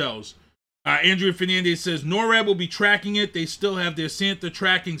bombshells, Andrea Fernandez says NORAD will be tracking it. They still have their Santa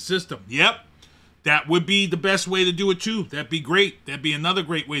tracking system. Yep, that would be the best way to do it too. That'd be great. That'd be another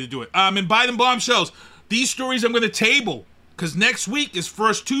great way to do it. In Biden bombshells, these stories I'm going to table because next week is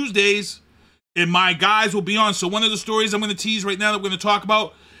First Tuesdays, and my guys will be on. So one of the stories I'm going to tease right now that we're going to talk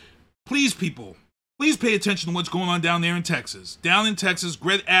about, please, people, please pay attention to what's going on down there in Texas. Down in Texas,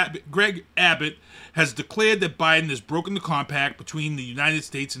 Greg Abbott has declared that Biden has broken the compact between the United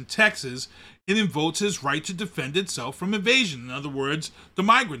States and Texas and invokes his right to defend itself from invasion. In other words, the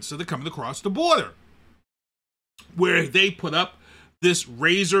migrants that are coming across the border, where they put up this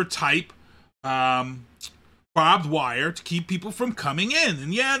razor-type barbed wire to keep people from coming in.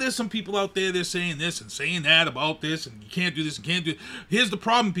 And yeah, there's some people out there, they're saying this and saying that about this, and you can't do this and can't do it. Here's the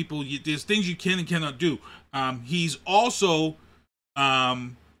problem, people. There's things you can and cannot do. He's also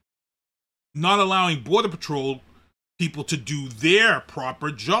not allowing Border Patrol people to do their proper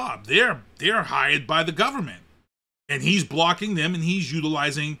job. They're hired by the government. And he's blocking them, and he's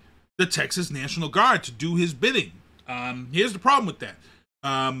utilizing the Texas National Guard to do his bidding. Here's the problem with that.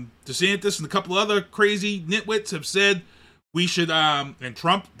 DeSantis and a couple other crazy nitwits have said we should, and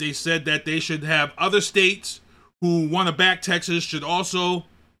Trump, they said that they should have other states who want to back Texas should also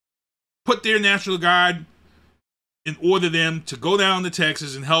put their National Guard and order them to go down to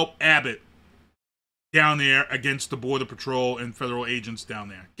Texas and help Abbott down there against the Border Patrol and federal agents down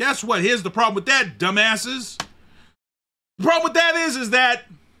there. Guess what? Here's the problem with that, dumbasses. The problem with that is that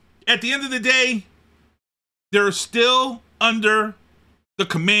at the end of the day, they're still under the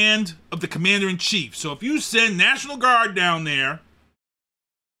command of the commander-in-chief. So if you send National Guard down there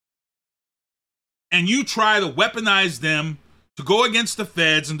and you try to weaponize them to go against the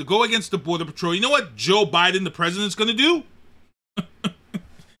feds and to go against the Border Patrol, you know what Joe Biden, the president's going to do?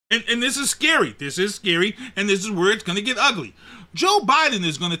 And this is scary. This is scary, and this is where it's going to get ugly. Joe Biden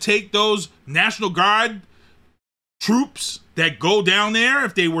is going to take those National Guard troops that go down there,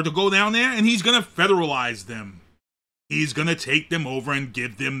 if they were to go down there, and he's going to federalize them. He's going to take them over and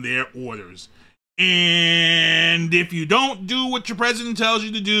give them their orders. And if you don't do what your president tells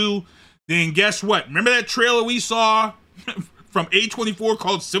you to do, then guess what? Remember that trailer we saw from A24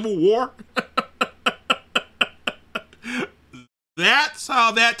 called Civil War? That's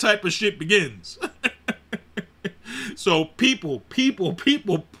how that type of shit begins. So people, please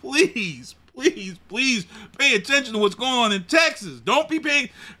pay attention to what's going on in Texas. Don't be paying.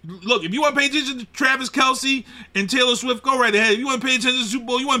 Look, if you want to pay attention to Travis Kelce and Taylor Swift, go right ahead. If you want to pay attention to the Super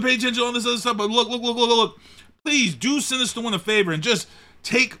Bowl, you want to pay attention to all this other stuff, but look. Please do Sinister One a favor and just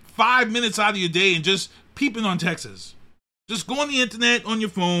take 5 minutes out of your day and just peeping on Texas. Just go on the internet, on your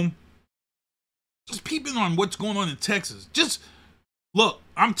phone. Just peeping on what's going on in Texas. Just look,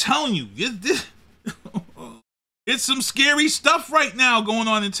 I'm telling you, it's some scary stuff right now going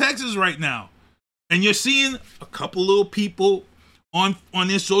on in Texas right now. And you're seeing a couple little people on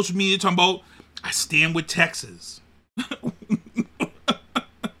their social media talking about, I stand with Texas.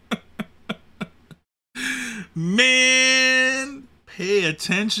 Man, pay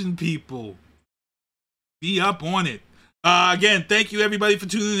attention, people. Be up on it. Again, thank you everybody for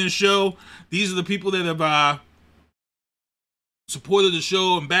tuning in the show. These are the people that have supported the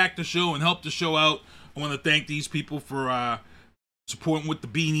show and backed the show and helped the show out. I want to thank these people for supporting with the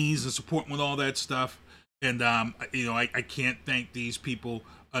beanies and supporting with all that stuff. And, I can't thank these people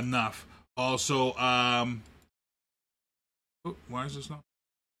enough. Also, why is this not?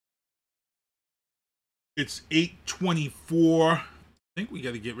 It's 8:24. I think we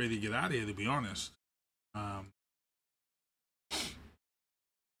got to get ready to get out of here, to be honest.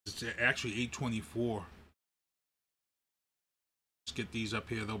 It's actually 8:24. Let's get these up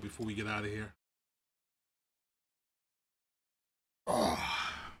here, though, before we get out of here.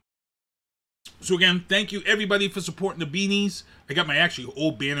 So again, thank you everybody for supporting the beanies. I got my actually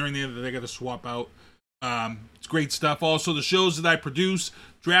old banner in there that I got to swap out. It's great stuff. Also, the shows that I produce: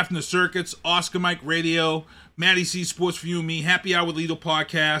 Drafting the Circuits, Oscar Mike Radio, Matty C Sports for You and Me, Happy Hour with Lido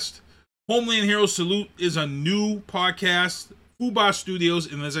Podcast, Homeland Heroes Salute is a new podcast, Fubar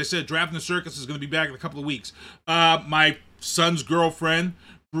Studios, and as I said, Drafting the Circuits is going to be back in a couple of weeks. My son's girlfriend,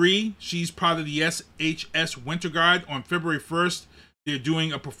 Bree, she's part of the SHS Winter Guard. On February 1st, they're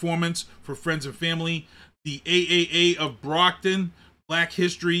doing a performance for friends and family. The AAA of Brockton, Black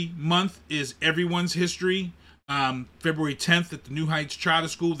History Month is Everyone's History. February 10th at the New Heights Charter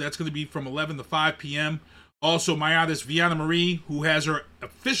School. That's going to be from 11 to 5 p.m. Also, my artist, Vianna Marie, who has her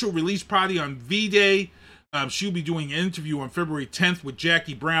official release party on V-Day. She'll be doing an interview on February 10th with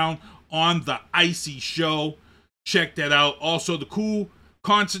Jackie Brown on The Icy Show. Check that out. Also, the Cool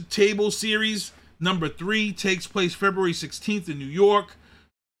Concert Table Series number 3 takes place February 16th in New York.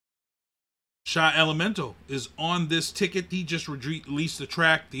 Sha Elemental is on this ticket. He just released the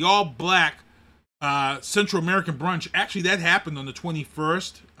track, The All Black Central American Brunch. Actually, that happened on the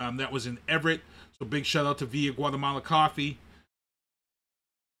 21st. That was in Everett. So big shout out to Via Guatemala Coffee.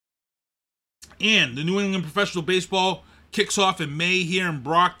 And the New England Professional Baseball kicks off in May here in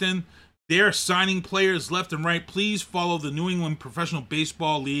Brockton. They're signing players left and right. Please follow the New England Professional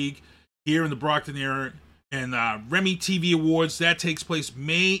Baseball League here in the Brockton area. And Remy TV Awards, that takes place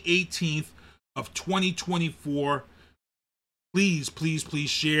May 18th of 2024. Please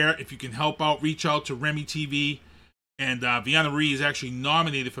share. If you can help out, reach out to Remy TV. And Vianna Marie is actually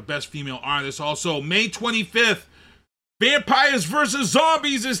nominated for Best Female Artist. Also, May 25th, Vampires vs.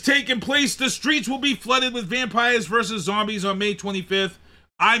 Zombies is taking place. The streets will be flooded with Vampires vs. Zombies on May 25th.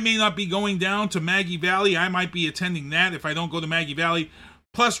 I may not be going down to Maggie Valley. I might be attending that if I don't go to Maggie Valley.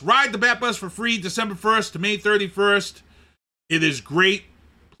 Plus, ride the Bat Bus for free December 1st to May 31st. It is great.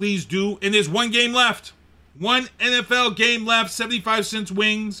 Please do. And there's one game left. One NFL game left. 75 cents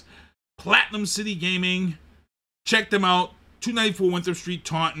wings. Platinum City Gaming. Check them out. 294 Winthrop Street,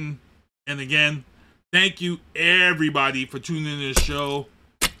 Taunton. And again, thank you everybody for tuning in to the show.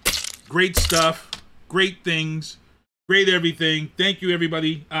 Great stuff, great things, great everything. Thank you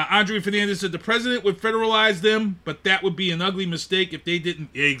everybody. Andre Fernandez said the president would federalize them, but that would be an ugly mistake if they didn't.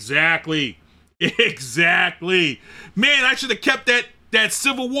 Exactly. Man, I should have kept that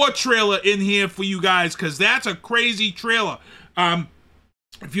Civil War trailer in here for you guys, because that's a crazy trailer.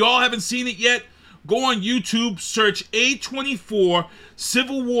 If you all haven't seen it yet, go on YouTube, search A24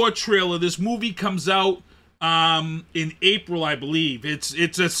 Civil War trailer. This movie comes out in April, I believe.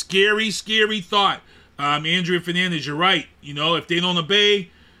 It's a scary thought. Andrea Fernandez, you're right. You know, if they don't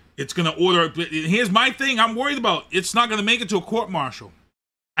obey, it's going to order. Here's my thing I'm worried about. It's not going to make it to a court-martial.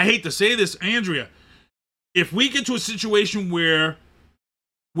 I hate to say this, Andrea. If we get to a situation where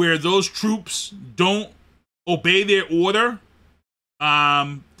those troops don't obey their order,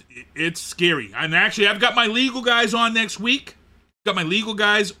 it's scary. And actually, I've got my legal guys on next week. Got my legal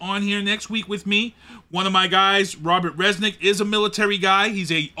guys on here next week with me. One of my guys, Robert Resnick, is a military guy.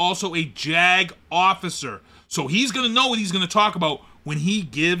 He's also a JAG officer. So he's going to know what he's going to talk about when he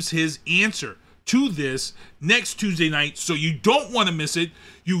gives his answer to this next Tuesday night. So you don't want to miss it.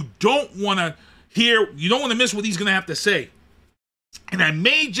 You don't want to miss what he's going to have to say. And I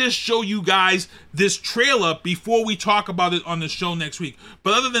may just show you guys this trailer before we talk about it on the show next week.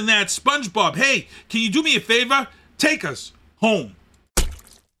 But other than that, SpongeBob, hey, can you do me a favor? Take us home.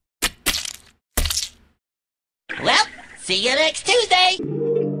 Well, see you next Tuesday.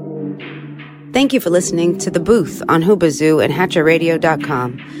 Thank you for listening to The Booth on Hoobazoo and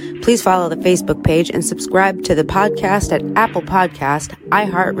HatcherRadio.com. Please follow the Facebook page and subscribe to the podcast at Apple Podcast,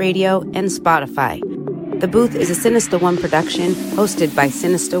 iHeartRadio, and Spotify. The Booth is a Sinister One production hosted by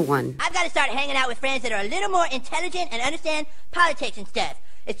Sinister One. I've got to start hanging out with friends that are a little more intelligent and understand politics and stuff.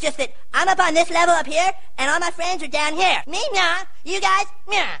 It's just that I'm up on this level up here, and all my friends are down here. Me, nah. You guys,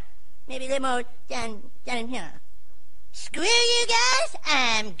 nah. Maybe a little more down in here. Screw you guys,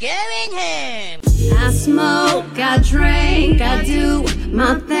 I'm going home. I smoke, I drink, I do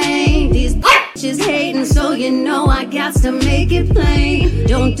my thing. These bitches hating, so you know I got to make it plain.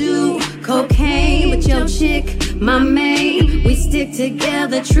 Don't do cocaine with your chick, my main. We stick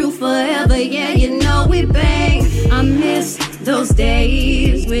together, true forever, yeah, you know we bang. I miss those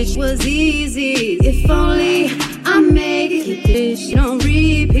days, which was easy. If only I make it, this don't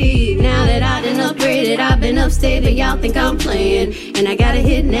repeat. Now that I done upgraded, I've been upstate, but y'all think I'm playing. And I got a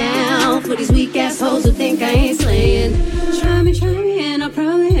hit now for these weak assholes who think I ain't slaying. Try me, and I'll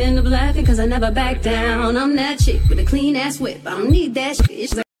probably end up laughing, cause I never back down. I'm that chick with a clean ass whip, I don't need that shit.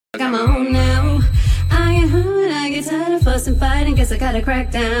 It's like I got my own now. I get hurt, I get tired of fussing, fighting, guess I gotta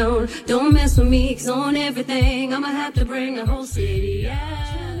crack down. Don't mess with me, cause on everything I'ma have to bring the whole city out.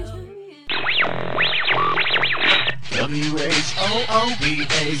 WHOOBAZOO,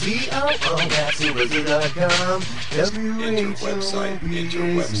 that's Hoobazoo.com. Enter website, enter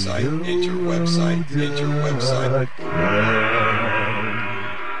website, enter website, enter website.